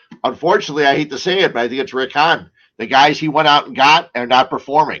unfortunately, I hate to say it, but I think it's Rick Hahn The guys he went out and got are not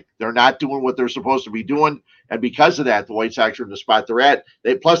performing. They're not doing what they're supposed to be doing. And because of that, the White Sox are in the spot they're at.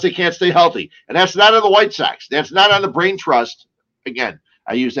 Plus, they can't stay healthy. And that's not on the White Sox. That's not on the brain trust. Again,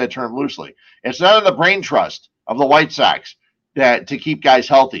 I use that term loosely. It's not on the brain trust of the White Sox to keep guys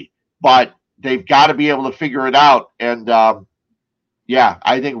healthy. But they've got to be able to figure it out. And, I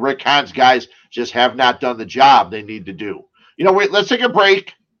think Rick Hahn's guys just have not done the job they need to do. Let's take a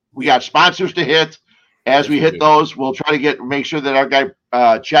break. We got sponsors to hit. As we hit those, we'll try to make sure that our guy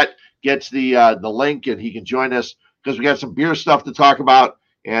Chet gets the link and he can join us because we got some beer stuff to talk about,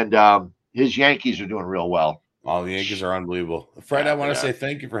 and his Yankees are doing real well. Oh, the Yankees are unbelievable. Fred, I want to say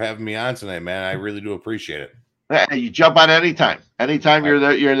thank you for having me on tonight, man. I really do appreciate it. Hey, you jump on anytime. Anytime you're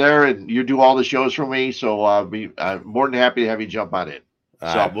there, and you do all the shows for me. So I'm more than happy to have you jump on in.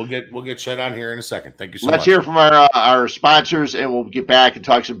 We'll get Chet on here in a second. Thank you so much. Let's hear from our sponsors, and we'll get back and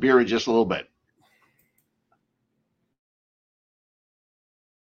talk some beer in just a little bit.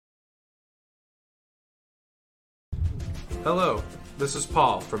 Hello, this is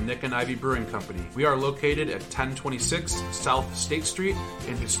Paul from Nick and Ivy Brewing Company. We are located at 1026 South State Street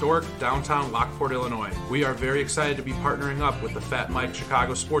in historic downtown Lockport, Illinois. We are very excited to be partnering up with the Fat Mike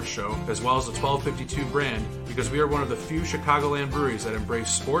Chicago Sports Show as well as the 1252 brand because we are one of the few Chicagoland breweries that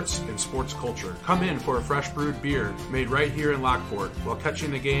embrace sports and sports culture. Come in for a fresh brewed beer made right here in Lockport while catching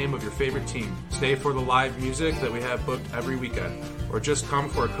the game of your favorite team. Stay for the live music that we have booked every weekend. Or just come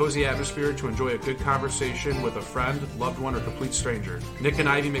for a cozy atmosphere to enjoy a good conversation with a friend, loved one, or complete stranger. Nick and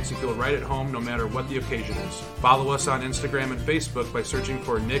Ivy makes you feel right at home no matter what the occasion is. Follow us on Instagram and Facebook by searching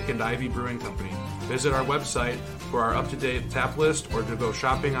for Nick and Ivy Brewing Company. Visit our website for our up-to-date tap list or to go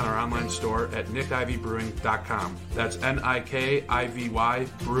shopping on our online store at nickivybrewing.com. That's NIKIVY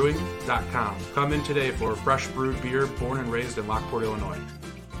brewing.com. Come in today for a fresh brewed beer born and raised in Lockport, Illinois.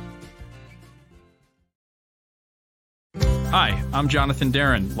 Hi, I'm Jonathan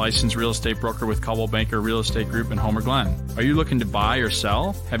Darren, licensed real estate broker with Coldwell Banker Real Estate Group in Homer Glen. Are you looking to buy or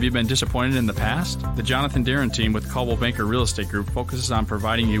sell? Have you been disappointed in the past? The Jonathan Darren team with Coldwell Banker Real Estate Group focuses on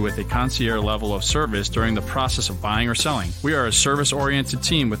providing you with a concierge level of service during the process of buying or selling. We are a service-oriented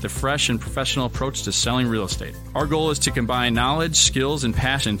team with a fresh and professional approach to selling real estate. Our goal is to combine knowledge, skills, and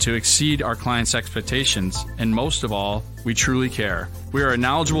passion to exceed our clients' expectations, and most of all, we truly care. We are a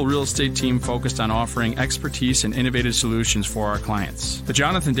knowledgeable real estate team focused on offering expertise and innovative solutions for our clients. The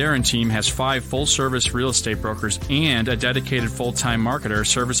Jonathan Darren team has 5 full-service real estate brokers and a dedicated full-time marketer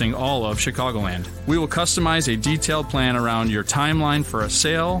servicing all of Chicagoland. We will customize a detailed plan around your timeline for a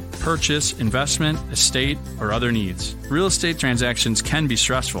sale, purchase, investment, estate, or other needs. Real estate transactions can be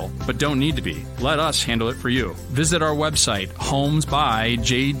stressful, but don't need to be. Let us handle it for you. Visit our website,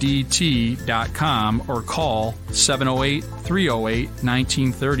 homesbyjdt.com, or call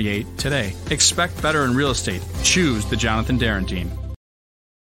 708-308-1938 today. Expect better in real estate. Choose the Jonathan Darren team.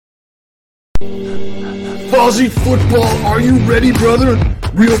 Fuzzy football, are you ready, brother?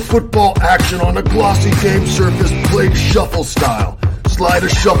 Real football action on a glossy game surface played shuffle style. Slide a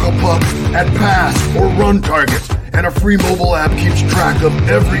shuffle puck at pass or run targets, and a free mobile app keeps track of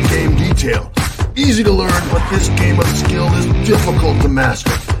every game detail. Easy to learn, but this game of skill is difficult to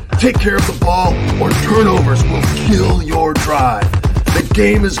master. Take care of the ball, or turnovers will kill your drive. The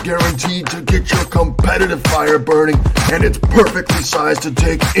game is guaranteed to get your competitive fire burning, and it's perfectly sized to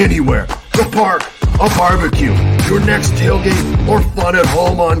take anywhere. The park, a barbecue, your next tailgate, or fun at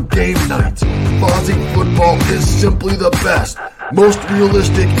home on game night. Fozzie football is simply the best, most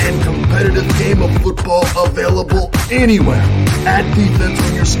realistic and competitive game of football available anywhere. Add defense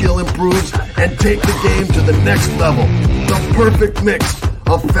when your skill improves and take the game to the next level. The perfect mix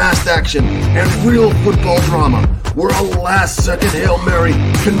of fast action and real football drama, where a last-second Hail Mary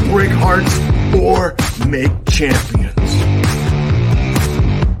can break hearts or make champions.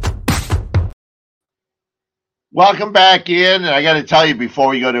 Welcome back in, and I got to tell you before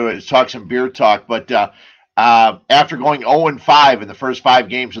we go to talk some beer talk, but after going 0-5 in the first 5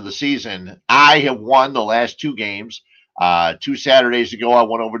 games of the season, I have won the last 2 games. 2 Saturdays ago, I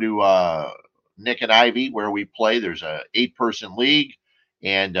went over to Nick and Ivy, where we play. There's a 8-person league,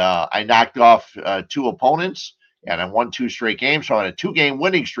 and I knocked off 2 opponents, and I won 2 straight games. So I'm on a 2-game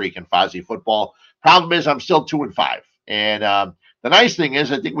winning streak in Fozzie football. Problem is, I'm still 2-5, and the nice thing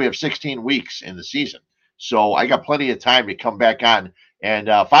is, I think we have 16 weeks in the season. So I got plenty of time to come back on. And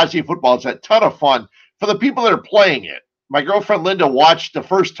Fozzie football is a ton of fun for the people that are playing it. My girlfriend Linda watched the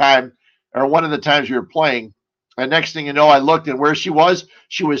first time, or one of the times we were playing. And next thing you know, I looked, and where she was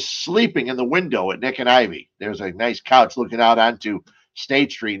sleeping in the window at Nick and Ivy. There's a nice couch looking out onto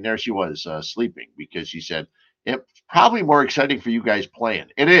State Street, and there she was sleeping, because she said, it's probably more exciting for you guys playing.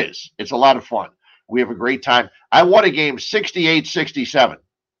 It is. It's a lot of fun. We have a great time. I won a game 68-67.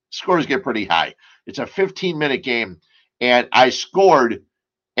 Scores get pretty high. It's a 15-minute game, and I scored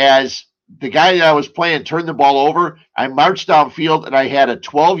as the guy that I was playing turned the ball over. I marched downfield, and I had a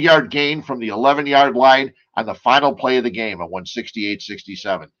 12-yard gain from the 11-yard line on the final play of the game. I won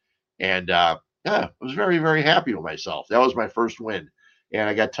 68-67. And, yeah, I was very, very happy with myself. That was my first win, and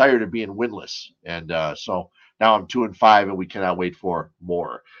I got tired of being winless. And so now I'm 2-5, and we cannot wait for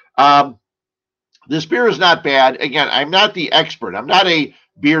more. This beer is not bad. Again, I'm not the expert. I'm not a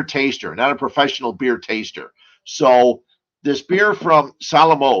beer taster, not a professional beer taster. So this beer from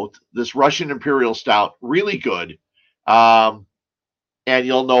Solomonov, this Russian Imperial Stout, really good. And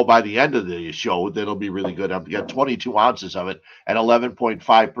you'll know by the end of the show that it'll be really good. I've got 22 ounces of it at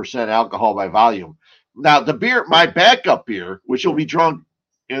 11.5% alcohol by volume. Now, the beer, my backup beer, which will be drunk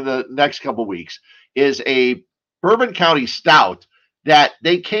in the next couple of weeks, is a Bourbon County Stout that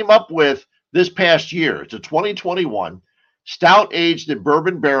they came up with this past year. It's a 2021 stout aged in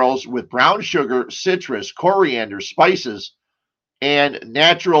bourbon barrels with brown sugar, citrus, coriander, spices, and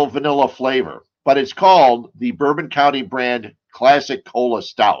natural vanilla flavor. But it's called the Bourbon County brand Classic Cola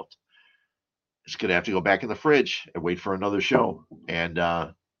Stout. It's going to have to go back in the fridge and wait for another show. And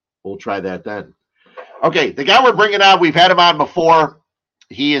we'll try that then. Okay, the guy we're bringing on, we've had him on before.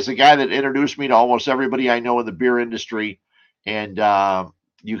 He is a guy that introduced me to almost everybody I know in the beer industry. And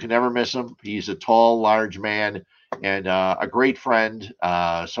you can never miss him. He's a tall, large man and a great friend,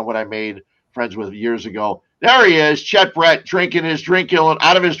 someone I made friends with years ago. There he is, Chet Brett, drinking his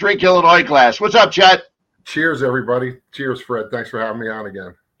out of his Drink Illinois glass. What's up, Chet? Cheers, everybody. Cheers, Fred. Thanks for having me on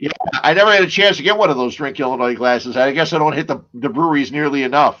again. Yeah, I never had a chance to get one of those Drink Illinois glasses. I guess I don't hit the breweries nearly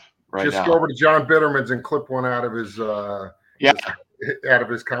enough right now. Just go over to John Bitterman's and clip one out of his out of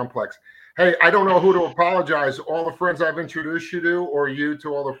his complex. Hey, I don't know who to apologize. All the friends I've introduced you to, or you to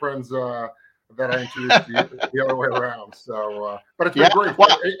all the friends that I introduced you the other way around. So, but it's been great.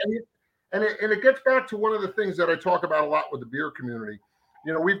 Well, and it gets back to one of the things that I talk about a lot with the beer community.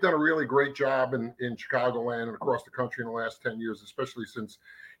 You know, we've done a really great job in Chicagoland and across the country in the last 10 years, especially since,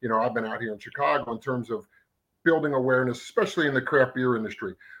 you know, I've been out here in Chicago in terms of building awareness, especially in the craft beer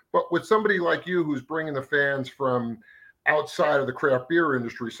industry. But with somebody like you who's bringing the fans from outside of the craft beer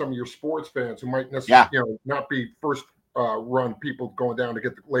industry, some of your sports fans who might necessarily, you know, not be first run people going down to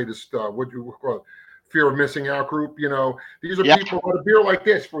get the latest, what do you call it, fear of missing out group. You know, these are people with a beer like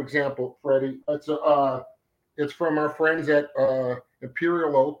this, for example, Freddie. It's from our friends at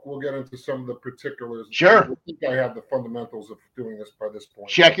Imperial Oak. We'll get into some of the particulars. Sure. I think I have the fundamentals of doing this by this point.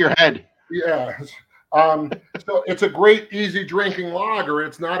 Check your head. Yeah. So it's a great, easy drinking lager.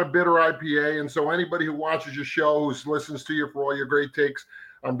 It's not a bitter IPA. And so anybody who watches your show, who listens to you for all your great takes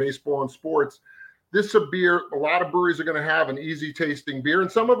on baseball and sports, this is a beer. A lot of breweries are going to have an easy tasting beer.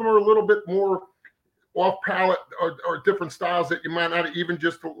 And some of them are a little bit more off palate or different styles that you might not even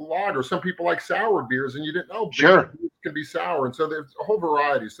just lager. Some people like sour beers, and you didn't know beer can be sour. And so there's a whole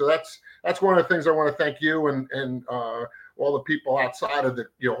variety. So that's one of the things I want to thank you and all the people outside of the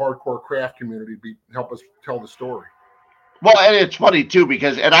hardcore craft community help us tell the story. Well, and it's funny too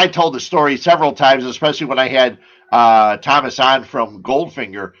because I told the story several times, especially when I had Thomas on from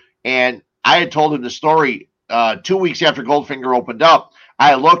Goldfinger, and I had told him the story 2 weeks after Goldfinger opened up.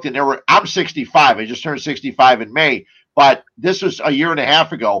 I looked and I'm 65. I just turned 65 in May, but this was a year and a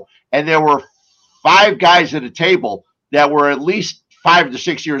half ago. And there were 5 guys at a table that were at least 5 to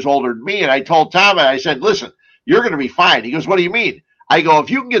 6 years older than me. And I told Tom, and I said, listen, you're going to be fine. He goes, what do you mean? I go,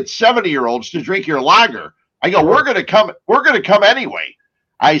 if you can get 70-year-olds to drink your lager, I go, we're going to come anyway.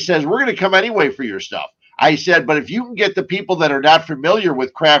 I says, we're going to come anyway for your stuff. I said, but if you can get the people that are not familiar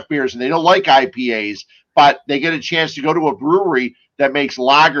with craft beers and they don't like IPAs, but they get a chance to go to a brewery that makes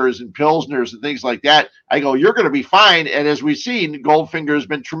lagers and pilsners and things like that, I go, you're going to be fine. And as we've seen, Goldfinger has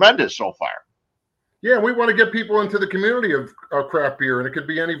been tremendous so far. Yeah, we want to get people into the community of craft beer, and it could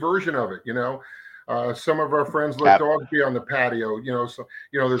be any version of it, you know. Some of our friends let dogs be on the patio, you know. So,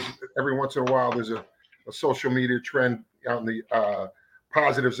 you know, there's every once in a while there's a social media trend on the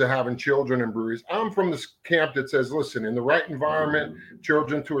positives of having children in breweries. I'm from this camp that says, listen, in the right environment,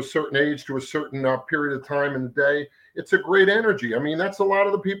 children to a certain age, to a certain period of time in the day, it's a great energy. I mean, that's a lot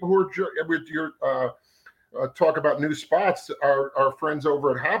of the people who are talk about new spots. Our friends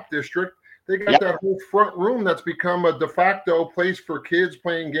over at Hop District, they got that whole front room that's become a de facto place for kids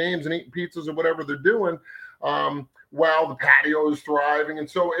playing games and eating pizzas or whatever they're doing, while the patio is thriving. And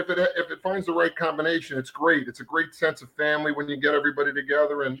so if it finds the right combination, it's great. It's a great sense of family when you get everybody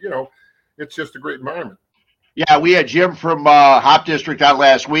together, and, you know, it's just a great environment. Yeah, we had Jim from Hop District out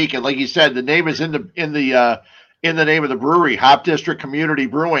last week, and like you said, the name is in the in the name of the brewery, Hop District Community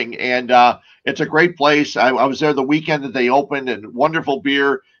Brewing, and it's a great place. I was there the weekend that they opened, and wonderful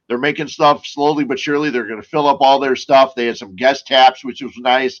beer. They're making stuff slowly but surely. They're going to fill up all their stuff. They had some guest taps, which was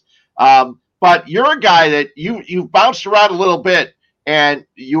nice. But you're a guy that you've bounced around a little bit, and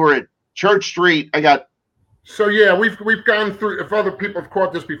you were at Church Street. So yeah, we've gone through. If other people have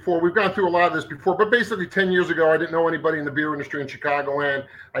caught this before, we've gone through a lot of this before. But basically, 10 years ago, I didn't know anybody in the beer industry in Chicagoland.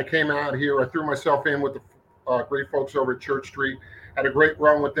 I came out here. I threw myself in with the great folks over at Church Street. Had a great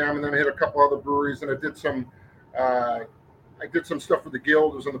run with them, and then I hit a couple other breweries, and I did some stuff with the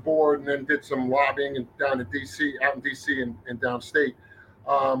guild. I was on the board, and then did some lobbying and out in DC and downstate.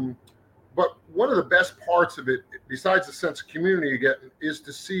 But one of the best parts of it, besides the sense of community you get, is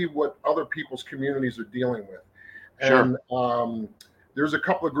to see what other people's communities are dealing with. Sure. And there's a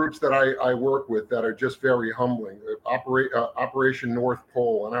couple of groups that I work with that are just very humbling. Operation North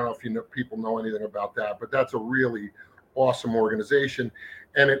Pole, and I don't know if people know anything about that, but that's a really awesome organization,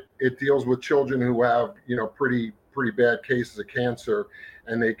 and it deals with children who have pretty bad cases of cancer,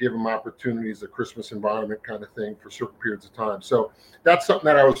 and they give them opportunities, a Christmas environment kind of thing for certain periods of time. So that's something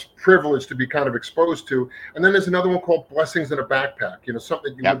that I was privileged to be kind of exposed to. And then there's another one called Blessings in a Backpack,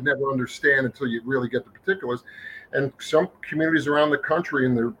 something you would never understand until you really get the particulars. And some communities around the country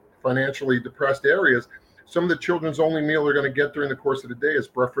in the financially depressed areas, some of the children's only meal they're going to get during the course of the day is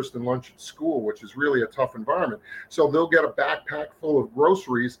breakfast and lunch at school, which is really a tough environment. So they'll get a backpack full of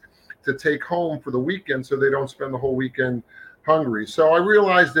groceries to take home for the weekend so they don't spend the whole weekend hungry. So I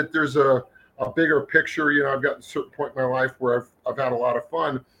realized that there's a bigger picture. I've gotten to a certain point in my life where I've had a lot of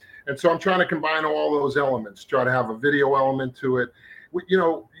fun. And so I'm trying to combine all those elements, try to have a video element to it.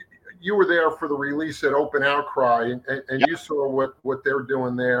 You were there for the release at Open Outcry, and you saw what they're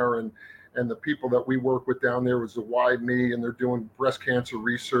doing there, and the people that we work with down there was the Wide Me, and they're doing breast cancer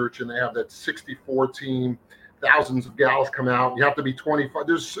research, and they have that 64 team, thousands of gals come out. You have to be 25.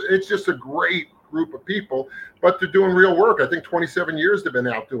 It's just a great group of people, but they're doing real work. I think 27 years they've been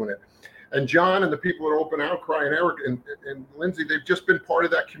out doing it. And John and the people at Open Outcry and Eric and Lindsay, they've just been part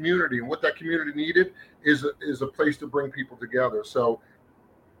of that community. And what that community needed is a place to bring people together. So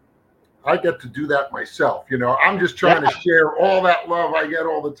I get to do that myself. I'm just trying to share all that love I get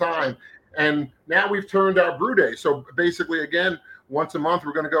all the time. And now we've turned our brew day. So basically, again, once a month,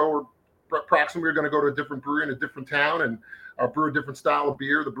 we're going to go to a different brewery in a different town and brew a different style of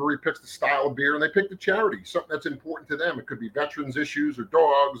beer. The brewery picks the style of beer, and they pick the charity, something that's important to them. It could be veterans issues or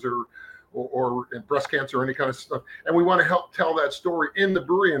dogs or breast cancer or any kind of stuff. And we want to help tell that story in the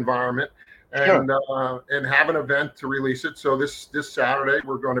brewery environment and have an event to release it. So this Saturday,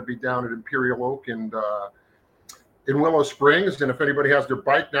 we're going to be down at Imperial Oak and in Willow Springs. And if anybody has their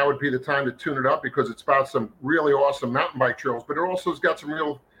bike, now would be the time to tune it up, because it's about some really awesome mountain bike trails, but it also has got some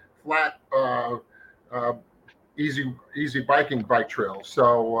real flat, easy biking bike trails.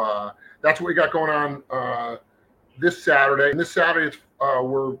 So that's what we got going on this Saturday. And this Saturday,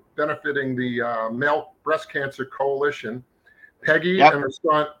 we're benefiting the Male Breast Cancer Coalition. Peggy and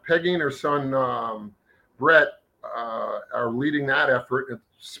her son Brett are leading that effort. It's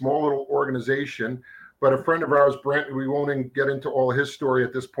a small little organization, but a friend of ours, Brent, we won't even get into all his story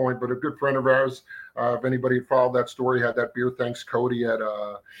at this point, but a good friend of ours, if anybody followed that story, had that beer, thanks Cody, at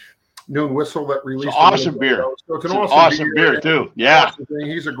Noon Whistle that released. It's awesome beer. So it's an awesome beer too. Yeah.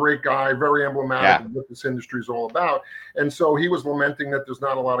 He's a great guy, very emblematic of what this industry is all about. And so he was lamenting that there's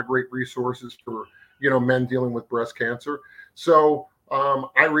not a lot of great resources for, men dealing with breast cancer. So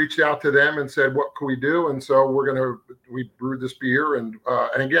I reached out to them and said, what can we do? And so we brewed this beer. And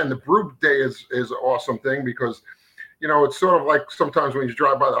again, the brew day is an awesome thing, because it's sort of like sometimes when you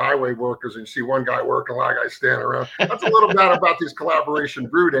drive by the highway workers and you see one guy working, a lot of guys standing around. That's a little bad about these collaboration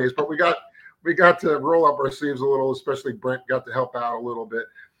brew days, but we got to roll up our sleeves a little, especially Brent got to help out a little bit.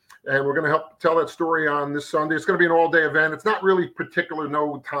 And we're going to help tell that story on this Sunday. It's going to be an all-day event. It's not really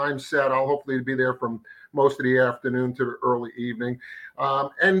no time set. I'll hopefully be there from most of the afternoon to the early evening.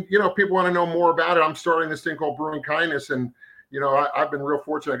 And people want to know more about it. I'm starting this thing called Brewing Kindness, and I've been real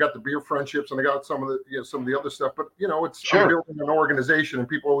fortunate. I got the beer friendships, and I got some of the other stuff. But I'm building an organization, and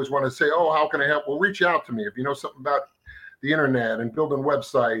people always want to say, "Oh, how can I help?" Well, reach out to me if you know something about the internet and building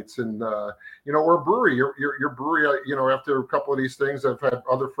websites, and or a brewery. Your brewery. After a couple of these things, I've had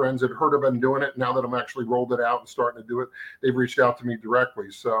other friends that heard I've been doing it. Now that I'm actually rolled it out and starting to do it, they've reached out to me directly.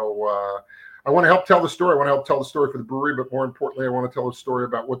 So I want to help tell the story. I want to help tell the story for the brewery, but more importantly, I want to tell a story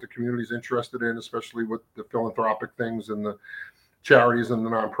about what the community is interested in, especially with the philanthropic things and the charities and the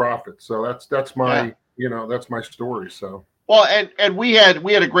nonprofits. So that's my that's my story. So. Well, and we had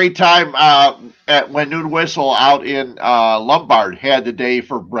a great time when Noon Whistle out in Lombard had the day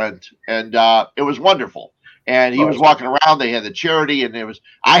for Brent, and it was wonderful. And he was walking around. They had the charity, and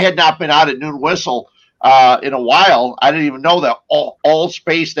I had not been out at Noon Whistle in a while. I didn't even know that all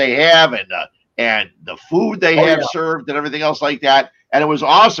space they have and the food they have served and everything else like that. And it was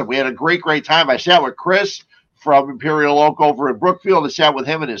awesome. We had a great time. I sat with Chris from Imperial Oak over in Brookfield. I sat with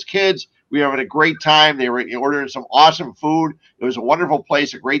him and his kids. We were having a great time. They were ordering some awesome food. It was a wonderful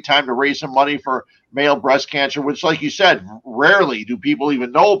place, a great time to raise some money for male breast cancer, which, like you said, rarely do people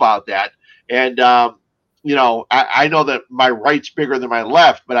even know about that. And, I know that my right's bigger than my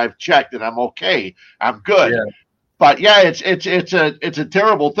left, but I've checked and I'm okay. I'm good. Yeah. But yeah, it's a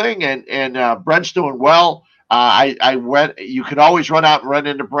terrible thing. And Brent's doing well. I went. You can always run out and run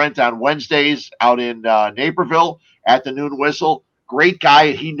into Brent on Wednesdays out in Naperville at the Noon Whistle. Great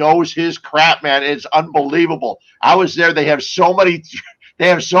guy. He knows his crap, man. It's unbelievable. I was there. They have so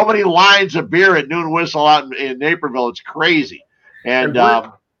many lines of beer at Noon Whistle out in Naperville. It's crazy. And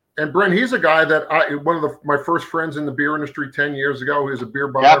Brent, he's a guy that one of my first friends in the beer industry 10 years ago. He was a beer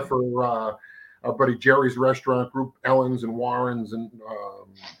buyer for our buddy Jerry's restaurant group, Ellen's and Warren's and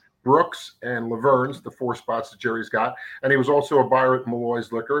Brooks and Laverne's, the 4 spots that Jerry's got. And he was also a buyer at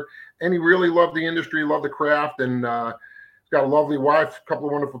Malloy's Liquor. And he really loved the industry, loved the craft, and he's got a lovely wife, a couple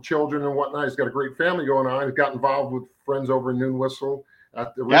of wonderful children and whatnot. He's got a great family going on. He got involved with friends over in Noon Whistle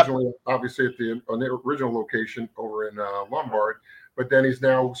originally, obviously at the original location over in Lombard. But then he's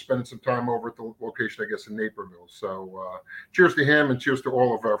now spending some time over at the location, I guess, in Naperville. So cheers to him and cheers to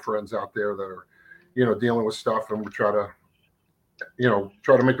all of our friends out there that are, dealing with stuff. And we try to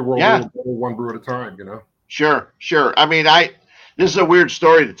make the world a little better, one brew at a time, Sure. I mean, this is a weird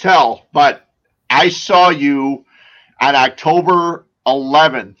story to tell, but I saw you on October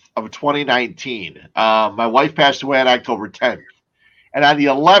 11th of 2019. My wife passed away on October 10th. And on the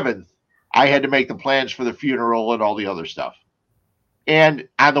 11th, I had to make the plans for the funeral and all the other stuff. And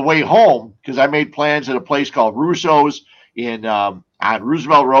on the way home, because I made plans at a place called Russo's on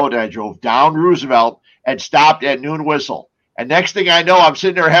Roosevelt Road, and I drove down Roosevelt and stopped at Noon Whistle. And next thing I know, I'm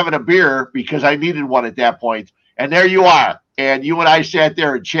sitting there having a beer because I needed one at that point. And there you are. And you and I sat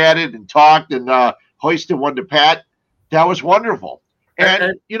there and chatted and talked and hoisted one to Pat. That was wonderful.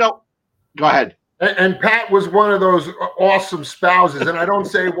 And go ahead. And Pat was one of those awesome spouses. And I don't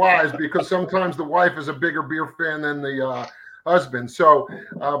say wives because sometimes the wife is a bigger beer fan than the husband. So,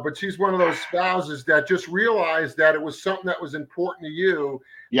 but she's one of those spouses that just realized that it was something that was important to you.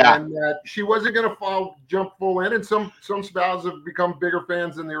 Yeah. And that she wasn't going to jump full in. And some spouses have become bigger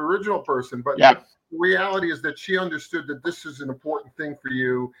fans than the original person. But the reality is that she understood that this is an important thing for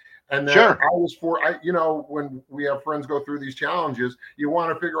you. And that when we have friends go through these challenges, you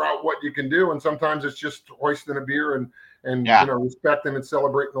want to figure out what you can do. And sometimes it's just hoisting a beer and respecting and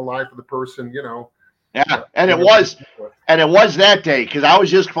celebrating the life of the person, Yeah, and it was that day because I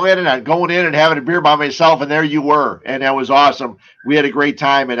was just planning on going in and having a beer by myself, and there you were, and that was awesome. We had a great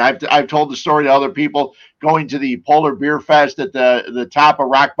time, and I've told the story to other people going to the Polar Beer Fest at the top of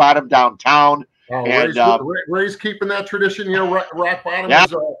Rock Bottom downtown. Oh, and Ray's keeping that tradition. Rock Bottom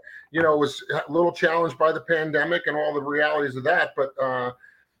is was a little challenged by the pandemic and all the realities of that, but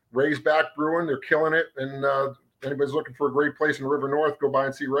Ray's back brewing. They're killing it, and anybody's looking for a great place in River North, go by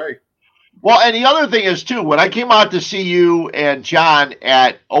and see Ray. Well, and the other thing is, too, when I came out to see you and John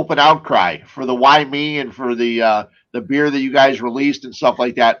at Open Outcry for the Why Me and for the beer that you guys released and stuff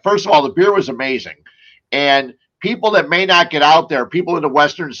like that, first of all, the beer was amazing. And people that may not get out there, people in the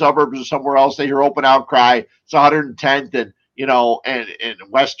western suburbs or somewhere else, they hear Open Outcry, it's 110th and, and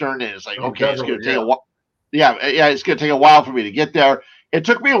Western, and it's like, okay, it's going to take a while. Yeah, it's going to take a while for me to get there. It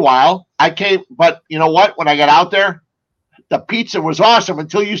took me a while. But you know what? When I got out there, the pizza was awesome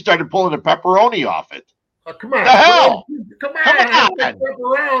until you started pulling the pepperoni off it. Oh, come on. The hell? Come on.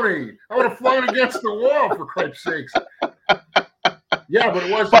 Pepperoni. I would have flown against the wall, for Christ's sakes. Yeah, but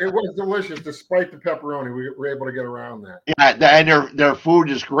it was delicious despite the pepperoni. We were able to get around that. Yeah, and their food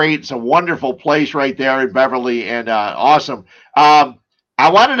is great. It's a wonderful place right there in Beverly, and awesome. I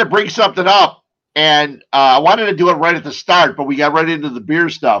wanted to bring something up, and I wanted to do it right at the start, but we got right into the beer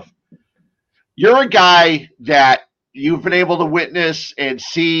stuff. You're a guy that you've been able to witness and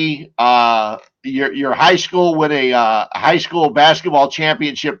see your high school win a high school basketball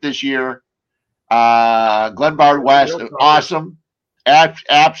championship this year. Glenbard West, awesome.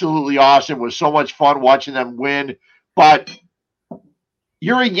 Absolutely awesome. It was so much fun watching them win. But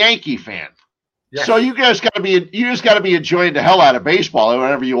you're a Yankee fan. Yes. So you just got to be enjoying the hell out of baseball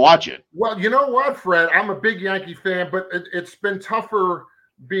whenever you watch it. Well, you know what, Fred? I'm a big Yankee fan, but it's been tougher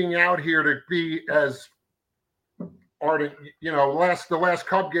being out here to be as ardent. The last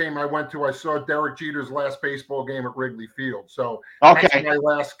Cub game I went to, I saw Derek Jeter's last baseball game at Wrigley Field. So that's my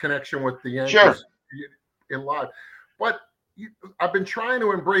last connection with the Yankees. Sure. in live. But I've been trying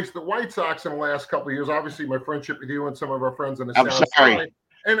to embrace the White Sox in the last couple of years. Obviously, my friendship with you and some of our friends on the I'm South sorry. Side,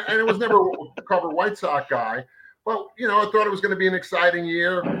 and it was never a cover White Sox guy. But I thought it was going to be an exciting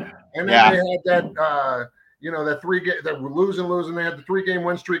year, and then they had that. That 3 game that were losing. They had the 3-game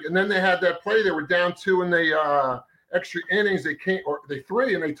win streak, and then they had that play. They were down 2 in the extra innings. They came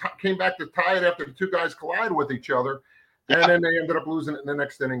and they came back to tie it after the 2 guys collided with each other, and then they ended up losing it in the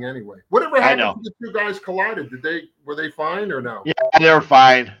next inning anyway. Whatever happened to the 2 guys collided? Were they fine or no? Yeah, they were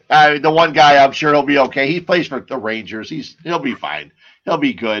fine. The one guy, I'm sure he'll be okay. He plays for the Rangers. He'll be fine. He'll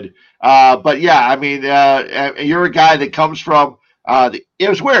be good. But yeah, I mean, you're a guy that comes from. It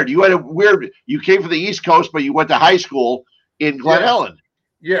was weird. You came from the East Coast, but you went to high school in Glen Ellen.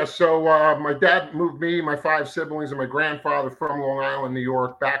 Yeah. So my dad moved me, my 5 siblings, and my grandfather from Long Island, New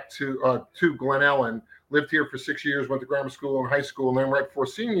York, back to Glen Ellen. Lived here for 6 years. Went to grammar school and high school, and then right before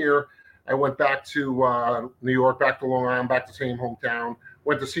senior year, I went back to New York, back to Long Island, back to the same hometown.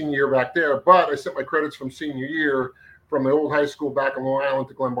 Went to senior year back there, but I sent my credits from senior year from the old high school back in Long Island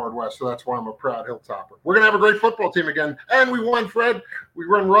to Glenbard West. So that's why I'm a proud Hilltopper. We're going to have a great football team again. And we won, Fred. We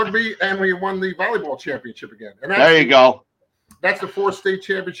run rugby, and we won the volleyball championship again. And there you go. That's the 4th state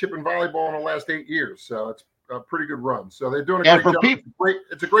championship in volleyball in the last 8 years. So it's a pretty good run. So they're doing a great job.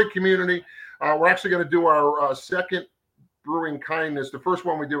 It's a great community. We're actually going to do our second Brewing Kindness. The first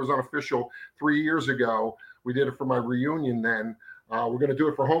one we did was unofficial 3 years ago. We did it for my reunion then. We're going to do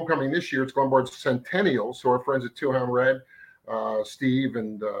it for homecoming this year. It's Glenbard's centennial. So our friends at Two Hound Red, Steve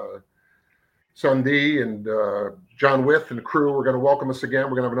and Sundee and John With and the crew, we're going to welcome us again.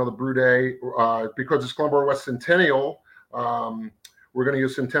 We're going to have another brew day because it's Glenbard West Centennial. We're going to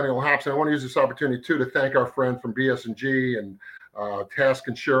use Centennial hops. And I want to use this opportunity, too, to thank our friend from BS&G and Task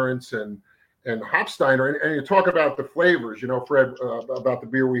Insurance and Hopsteiner. And you talk about the flavors, Fred, about the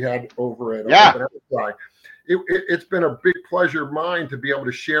beer we had over at Appetite. It's been a big pleasure of mine to be able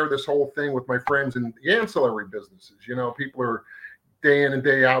to share this whole thing with my friends in the ancillary businesses. People are day in and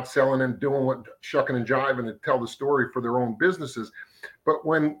day out selling and doing what shucking and jiving to tell the story for their own businesses. But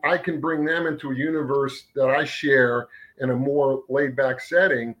when I can bring them into a universe that I share in a more laid back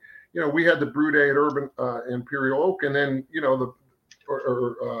setting, we had the brew day at Urban Imperial Oak, and then, and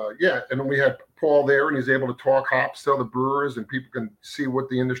then we had Paul there, and he's able to talk hops to the brewers, and people can see what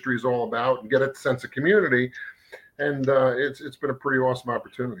the industry is all about and get a sense of community. And it's been a pretty awesome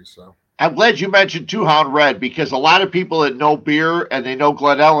opportunity. So I'm glad you mentioned Two Hound Red, because a lot of people that know beer and they know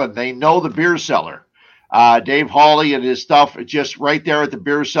Glen Ellen, they know the beer cellar. Dave Hawley and his stuff just right there at the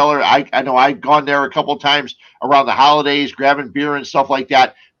beer cellar. I know I've gone there a couple of times around the holidays, grabbing beer and stuff like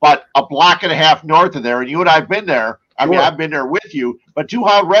that. But a block and a half north of there, and you and I have been there. I mean, I've been there with you, but Two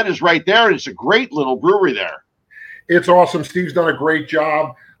Hound Red is right there, and it's a great little brewery there. It's awesome. Steve's done a great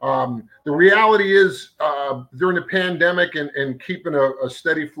job. The reality is, during the pandemic and keeping a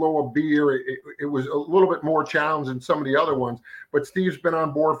steady flow of beer, it was a little bit more challenging than some of the other ones. But Steve's been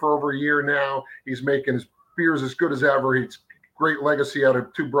on board for over a year now. He's making his beers as good as ever. He's great legacy out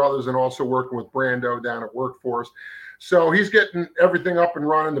of 2 brothers and also working with Brando down at Workforce. So he's getting everything up and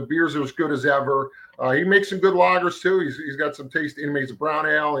running. The beers are as good as ever. He makes some good lagers too. He's got some tasty. He makes a brown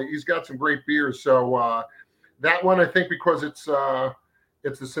ale. He's got some great beers. So that one, I think, because it's the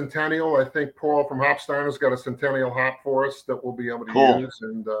Centennial. I think Paul from Hopsteiner's got a Centennial hop for us that we'll be able to use.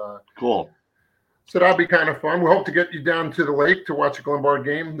 And cool. So that'll be kind of fun. We hope to get you down to the lake to watch a Glenbard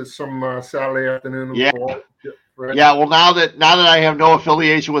game this some Saturday afternoon. Right? Yeah. Well, now that I have no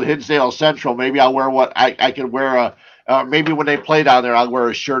affiliation with Hinsdale Central, maybe I'll wear what I can wear maybe when they play down there, I'll wear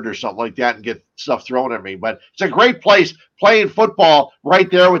a shirt or something like that and get stuff thrown at me. But it's a great place playing football right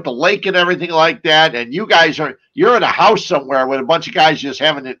there with the lake and everything like that. And you guys you're in a house somewhere with a bunch of guys just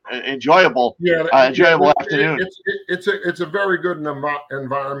having an enjoyable afternoon. It's a very good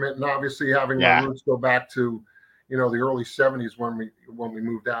environment, and obviously having my roots go back to the early 70s when we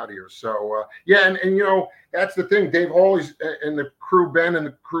moved out here. So and that's the thing. Dave Hawley's and the crew, Ben and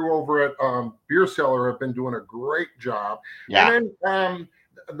the crew over at Beer Cellar have been doing a great job. Yeah. And then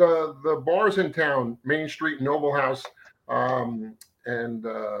the bars in town, Main Street, Noble House, and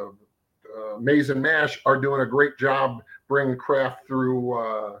Maze and Mash are doing a great job bringing craft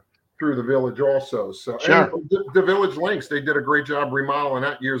through the village also. So sure. And the Village Links, they did a great job remodeling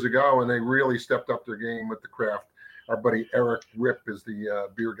that years ago, and they really stepped up their game with the craft. Our buddy Eric Rip is the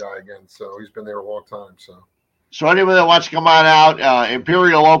beer guy again, so he's been there a long time. So anyone that wants to come on out,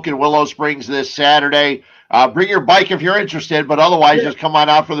 Imperial Oak in Willow Springs this Saturday. Bring your bike if you're interested, but otherwise just come on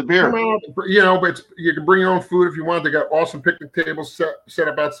out for the beer. But you can bring your own food if you want. They got awesome picnic tables set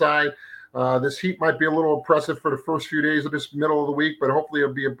up outside. This heat might be a little oppressive for the first few days of this middle of the week, but hopefully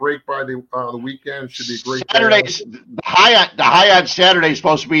it'll be a break by the weekend. It should be a great Saturdays. The high on Saturday is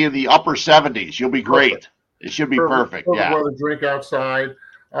supposed to be in the upper 70s. You'll be great. Perfect. It should be perfect. Yeah. Weather, drink outside.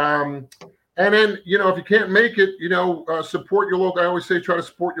 And then, if you can't make it, support your local. I always say try to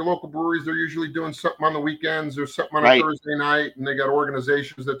support your local breweries. They're usually doing something on the weekends or something on a Thursday night, and they got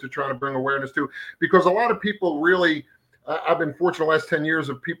organizations that they're trying to bring awareness to. Because a lot of people really, I've been fortunate the last 10 years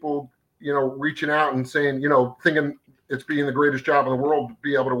of people, reaching out and saying, thinking it's being the greatest job in the world to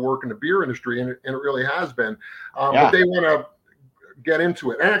be able to work in the beer industry, and it really has been. But they want to get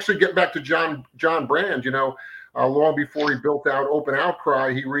into it. And actually get back to John Brand, long before he built out Open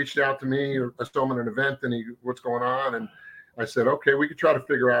Outcry, he reached out to me. I saw him at an event, and what's going on? And I said, okay, we could try to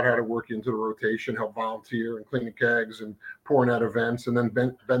figure out how to work into the rotation, help volunteer and clean the kegs and pouring at events, and then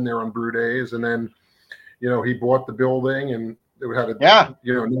been there on brew days. And then, he bought the building, and it had a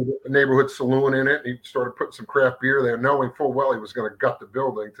neighborhood saloon in it. He started putting some craft beer there, knowing full well he was going to gut the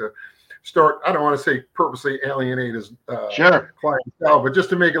building to start. I don't want to say purposely alienate his clientele, but just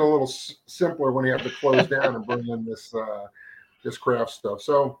to make it a little simpler when he had to close down and bring in this craft stuff.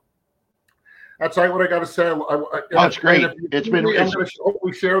 So that's what I got to say. That's great. I'm going to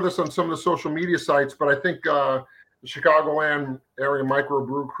hopefully share this on some of the social media sites, but I think the Chicagoland area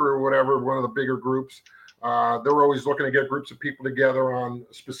microbrew crew, whatever, one of the bigger groups, they're always looking to get groups of people together on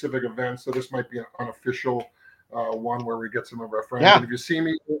specific events. So this might be an unofficial one where we get some of our friends. And if you see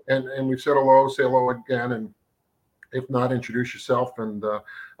me and we've said hello, say hello again. And if not, introduce yourself. And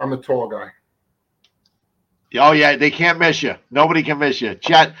I'm the tall guy. Oh, yeah. They can't miss you. Nobody can miss you.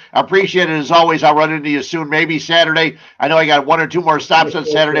 Chet, I appreciate it as always. I'll run into you soon. Maybe Saturday. I know I got 1 or 2 more stops on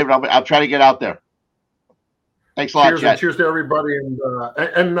Saturday, but I'll try to get out there. Thanks a lot, Chet. Cheers to everybody.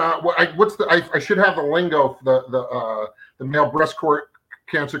 I should have the lingo for the Male Breast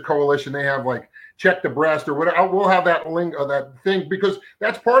Cancer Coalition. They have check the breast or whatever. We'll have that link or that thing because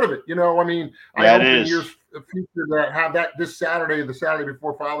that's part of it. I hope in years future that have that this Saturday, the Saturday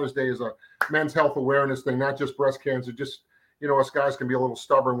before Father's Day, is a men's health awareness thing, not just breast cancer. Just us guys can be a little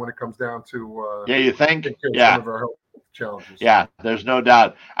stubborn when it comes down to you think some of our health challenges. Yeah, there's no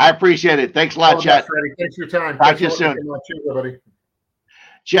doubt. I appreciate it. Thanks a lot, Chet. Thanks for your time. Talk to you soon. Cheers, everybody.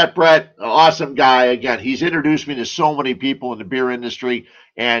 Chet Brett, awesome guy. Again, he's introduced me to so many people in the beer industry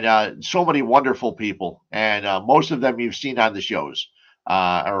and so many wonderful people. And most of them you've seen on the shows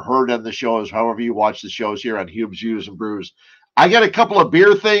or heard on the shows, however you watch the shows here on Huebs, Views, and Brews. I got a couple of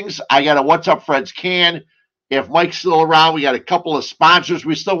beer things. I got a What's Up Friends can. If Mike's still around, we got a couple of sponsors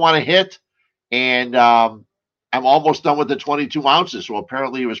we still want to hit. And I'm almost done with the 22 ounces. So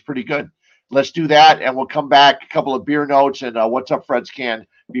apparently it was pretty good. Let's do that, and we'll come back, a couple of beer notes and What's Up Friends can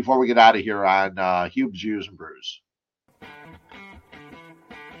before we get out of here on Huebs, Views, and Brews.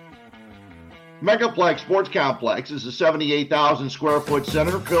 Megaplex Sports Complex is a 78,000 square foot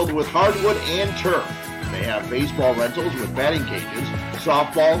center filled with hardwood and turf. They have baseball rentals with batting cages,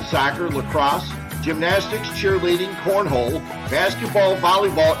 softball, soccer, lacrosse, gymnastics, cheerleading, cornhole, basketball,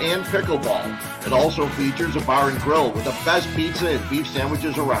 volleyball, and pickleball. It also features a bar and grill with the best pizza and beef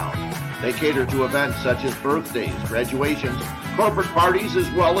sandwiches around. They cater to events such as birthdays, graduations, corporate parties, as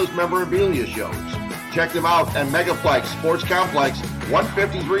well as memorabilia shows. Check them out at Megaplex Sports Complex,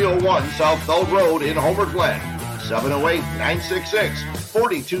 15301 South Bell Road in Homer Glen,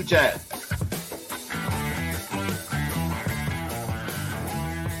 708-966-4210.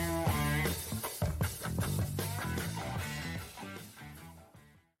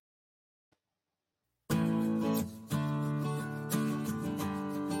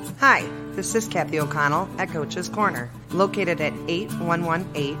 Hi, this is Kathy O'Connell at Coach's Corner, located at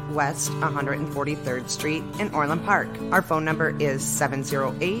 8118 West 143rd Street in Orland Park. Our phone number is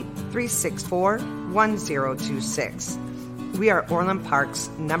 708-364-1026. We are Orland Park's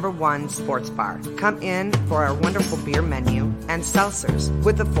 #1 sports bar. Come in for our wonderful beer menu and seltzers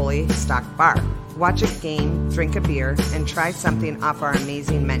with a fully stocked bar. Watch a game, drink a beer, and try something off our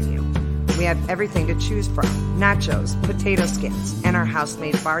amazing menu. We have everything to choose from: nachos, potato skins, and our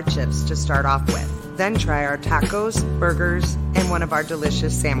house-made bar chips to start off with. Then try our tacos, burgers, and one of our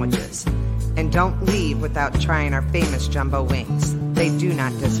delicious sandwiches. And don't leave without trying our famous jumbo wings. They do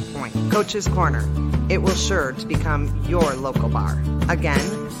not disappoint. Coach's Corner. It will sure to become your local bar. Again,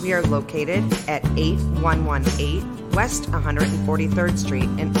 we are located at 8118 West 143rd Street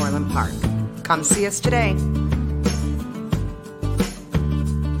in Orland Park. Come see us today.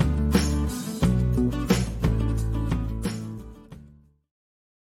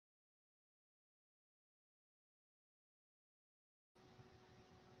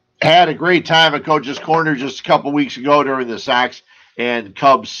 Had a great time at Coach's Corner just a couple weeks ago during the Sox and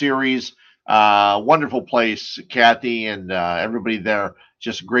Cubs series. Wonderful place. Kathy and everybody there,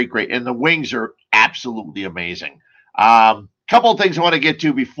 just great. And the wings are absolutely amazing. Couple of things I want to get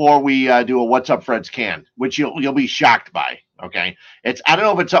to before we do a What's Up Fred's Can, which you'll be shocked by. Okay, I don't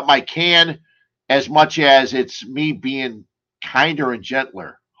know if it's up my can as much as it's me being kinder and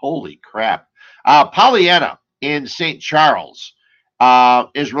gentler. Holy crap! Pollyanna in St. Charles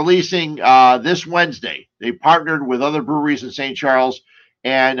is releasing this Wednesday. They partnered with other breweries in St. Charles,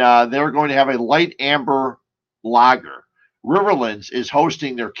 and they're going to have a light amber lager. Riverlands is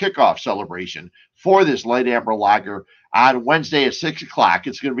hosting their kickoff celebration for this light amber lager on Wednesday at 6 o'clock.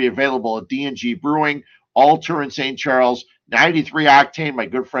 It's going to be available at D&G Brewing, Alter in St. Charles, 93 Octane, my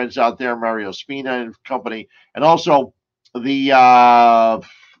good friends out there, Mario Spina and company, and also the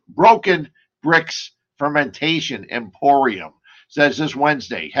Broken Bricks Fermentation Emporium. So that's this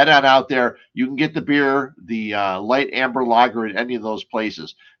Wednesday. Head on out there. You can get the beer, the light amber lager at any of those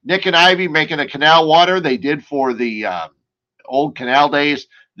places. Nick and Ivy making a canal water. They did for the old canal days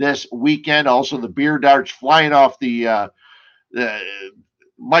this weekend. Also, the beer darts flying off the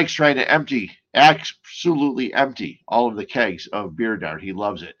Mike's trying to absolutely empty all of the kegs of beer dart. He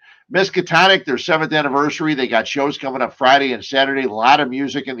loves it. Miskatonic, their 7th anniversary. They got shows coming up Friday and Saturday. A lot of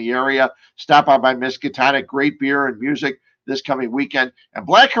music in the area. Stop on by Miskatonic. Great beer and music this coming weekend. And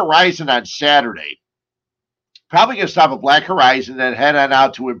Black Horizon on Saturday. Probably going to stop at Black Horizon, then head on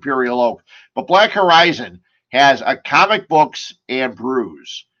out to Imperial Oak. But Black Horizon has a comic books and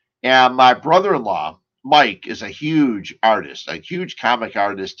brews. And my brother-in-law, Mike, is a huge artist, a huge comic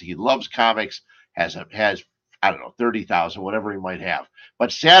artist. He loves comics, has I don't know, 30,000, whatever he might have.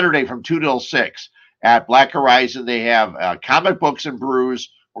 But Saturday from 2 till 6 at Black Horizon, they have comic books and brews.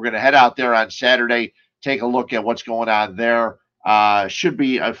 We're going to head out there on Saturday, take a look at what's going on there. Should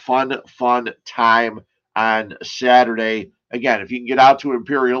be a fun time on Saturday. Again, if you can get out to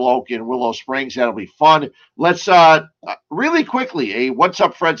Imperial Oak in Willow Springs, that'll be fun. Let's really quickly, a What's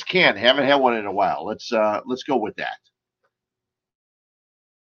Up Fred's Can. Haven't had one in a while. Let's go with that.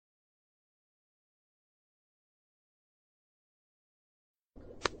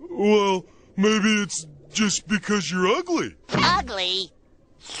 Well, maybe it's just because you're ugly. Ugly?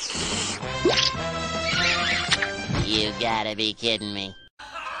 You gotta be kidding me.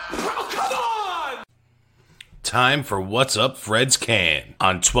 Time for What's Up Fred's Can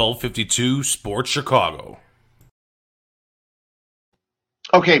on 1252 Sports Chicago.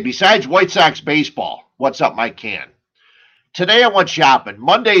 Okay, besides White Sox baseball, what's up my can? Today I went shopping.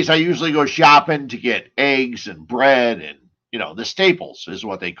 Mondays I usually go shopping to get eggs and bread and, the staples is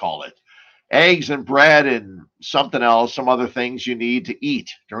what they call it. Eggs and bread and something else, some other things you need to eat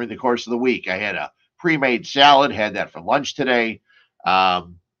during the course of the week. I had a pre-made salad, had that for lunch today.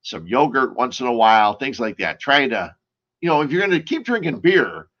 Some yogurt once in a while, things like that. Trying to, if you're going to keep drinking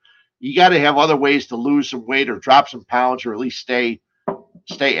beer, you got to have other ways to lose some weight or drop some pounds or at least stay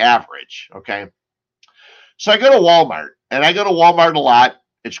average. Okay. So I go to Walmart, and I go to Walmart a lot.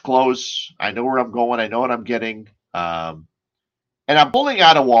 It's close. I know where I'm going. I know what I'm getting. And I'm pulling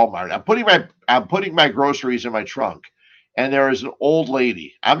out of Walmart. I'm putting my groceries in my trunk. And there is an old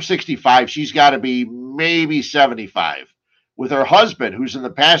lady. I'm 65. She's got to be maybe 75. With her husband, who's in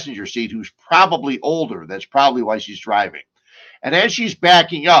the passenger seat, who's probably older. That's probably why she's driving. And as she's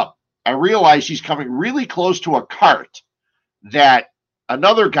backing up, I realize she's coming really close to a cart that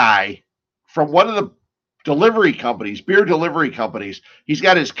another guy from one of the beer delivery companies, he's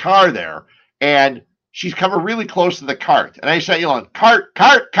got his car there, and she's coming really close to the cart. And I start yelling, cart,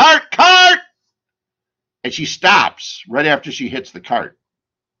 cart, cart, cart! And she stops right after she hits the cart.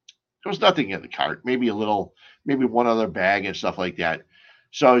 There was nothing in the cart, maybe one other bag and stuff like that.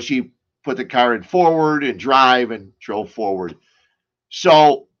 So she put the car in forward and drive and drove forward.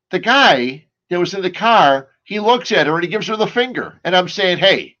 So the guy that was in the car, he looks at her and he gives her the finger. And I'm saying,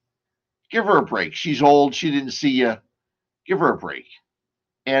 hey, give her a break. She's old. She didn't see you. Give her a break.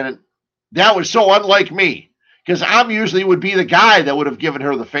 And that was so unlike me, because I'm usually would be the guy that would have given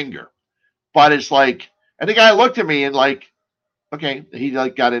her the finger. But it's like, and the guy looked at me and like, okay, he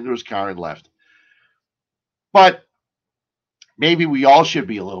got into his car and left. But maybe we all should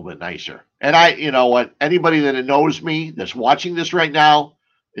be a little bit nicer. And anybody that knows me that's watching this right now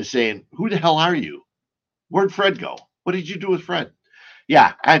is saying, who the hell are you? Where'd Fred go? What did you do with Fred?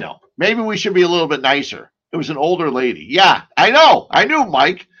 Yeah, I know. Maybe we should be a little bit nicer. It was an older lady. Yeah, I know. I knew,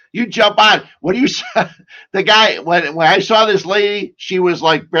 Mike. You jump on. When you saw the guy, when I saw this lady, she was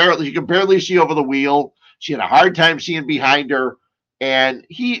like you could barely see over the wheel. She had a hard time seeing behind her. And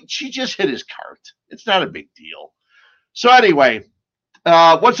she just hit his cart. It's not a big deal. So anyway,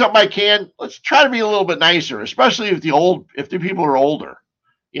 what's up my can? Let's try to be a little bit nicer, especially if the people are older.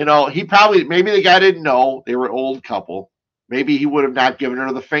 You know, maybe the guy didn't know they were an old couple. Maybe he would have not given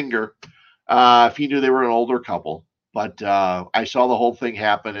her the finger if he knew they were an older couple. But I saw the whole thing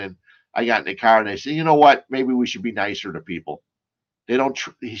happen, and I got in the car and I said, you know what? Maybe we should be nicer to people.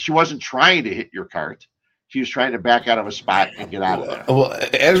 She wasn't trying to hit your cart. She was trying to back out of a spot and get out of there. Well,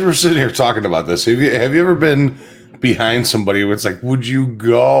 as we're sitting here talking about this, have you ever been behind somebody where it's like, would you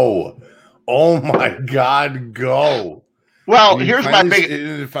go? Oh my God, go. Well, here's my big.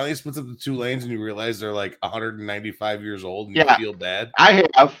 It finally splits up the two lanes, and you realize they're like 195 years old, and you feel bad. I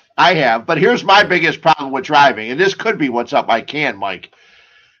have. But here's my biggest problem with driving, and this could be what's up my can, Mike.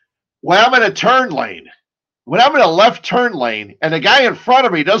 When I'm in a turn lane, when I'm in a left turn lane, and the guy in front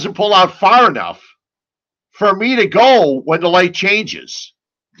of me doesn't pull out far enough for me to go when the light changes.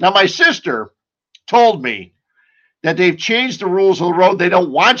 Now, my sister told me that they've changed the rules of the road. They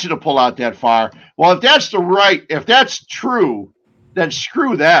don't want you to pull out that far. Well, if that's true, then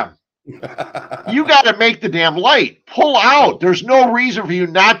screw them. You got to make the damn light. Pull out. There's no reason for you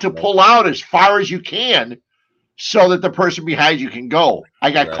not to pull out as far as you can so that the person behind you can go. I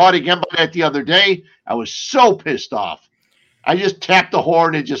got caught again by that the other day. I was so pissed off. I just tapped the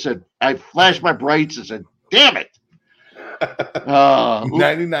horn and just said, I flashed my brights and said, damn it.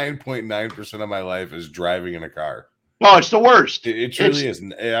 99.9% of my life is driving in a car. No, it's the worst. It truly is.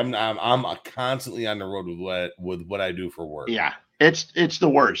 I'm constantly on the road with what I do for work. Yeah, it's the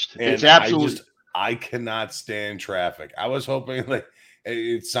worst. And it's absolutely. I cannot stand traffic. I was hoping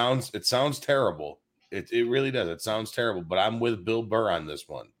it sounds terrible. It really does. It sounds terrible. But I'm with Bill Burr on this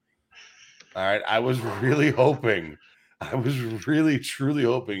one. All right. I was really truly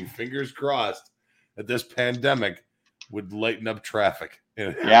hoping, fingers crossed, that this pandemic would lighten up traffic.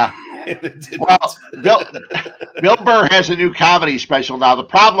 Yeah. Well, Bill Burr has a new comedy special now. The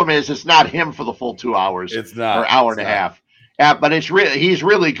problem is it's not him for the full 2 hours. It's not. Or hour and a half. Yeah, but he's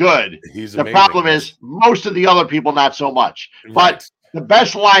really good. He's the amazing. problem is most of the other people not so much. Right. But the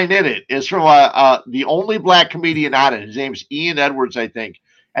best line in it is from the only black comedian on it. His name's Ian Edwards, I think.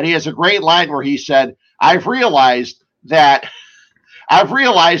 And he has a great line where he said, I've realized that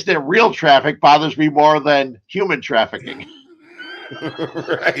real traffic bothers me more than human trafficking.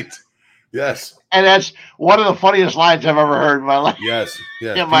 Right. Yes. And that's one of the funniest lines I've ever heard in my life. Yes.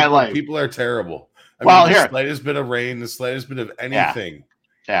 My life. People are terrible. I mean, the slightest bit of rain, the slightest bit of anything.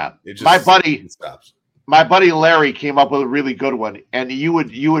 Yeah. It just, my buddy stops. My buddy Larry came up with a really good one, and you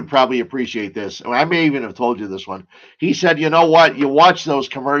would probably appreciate this. I may even have told you this one. He said, you know what? You watch those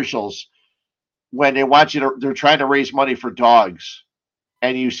commercials when they're trying to raise money for dogs,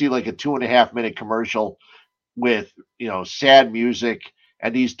 and you see like a 2.5 minute commercial with, sad music,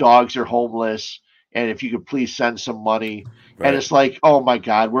 and these dogs are homeless, and if you could please send some money. Right. And it's like, oh my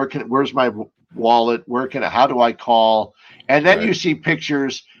God, where's my wallet? How do I call? And then you see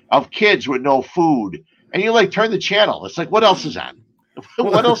pictures of kids with no food, and you turn the channel. It's like, what else is on?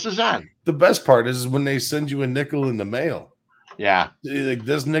 What else is on? The best part is when they send you a nickel in the mail. Yeah. Like,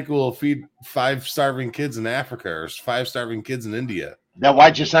 this nickel will feed 5 starving kids in Africa or 5 starving kids in India. Now,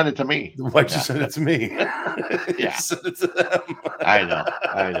 why'd you send it to me? Why'd you send it to me? Yeah. Send it to them.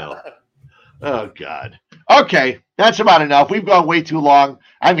 I know. Oh, God. Okay, that's about enough. We've gone way too long.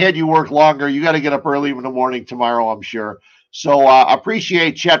 I've had you work longer. You got to get up early in the morning tomorrow, I'm sure. So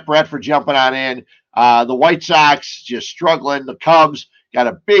appreciate Chet Brett for jumping on in. The White Sox just struggling. The Cubs got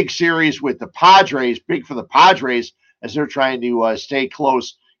a big series with the Padres, big for the Padres as they're trying to stay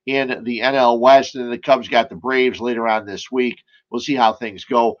close in the NL West. And then the Cubs got the Braves later on this week. We'll see how things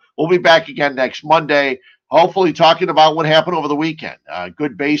go. We'll be back again next Monday, hopefully talking about what happened over the weekend.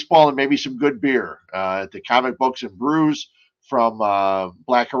 Good baseball and maybe some good beer at the Comic Books and Brews from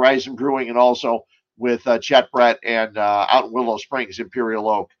Black Horizon Brewing, and also with Chet Brett and out in Willow Springs, Imperial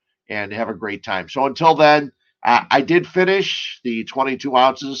Oak, and have a great time. So until then, I did finish the 22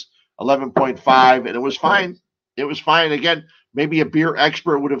 ounces, 11.5, and it was fine. It was fine. Again, maybe a beer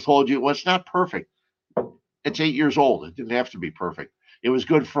expert would have told you, well, it's not perfect. It's 8 years old. It didn't have to be perfect. It was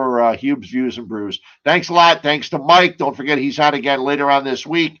good for Huebs, Views, and Brews. Thanks a lot. Thanks to Mike. Don't forget he's on again later on this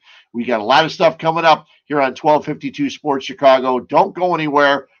week. We got a lot of stuff coming up here on 1252 Sports Chicago. Don't go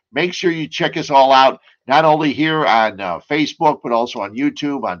anywhere. Make sure you check us all out, not only here on Facebook, but also on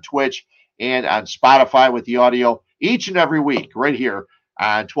YouTube, on Twitch, and on Spotify with the audio each and every week right here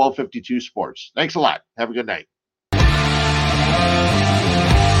on 1252 Sports. Thanks a lot. Have a good night.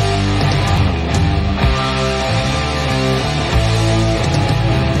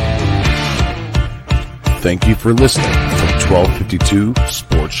 Thank you for listening to 1252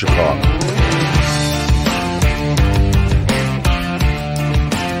 Sports Chicago.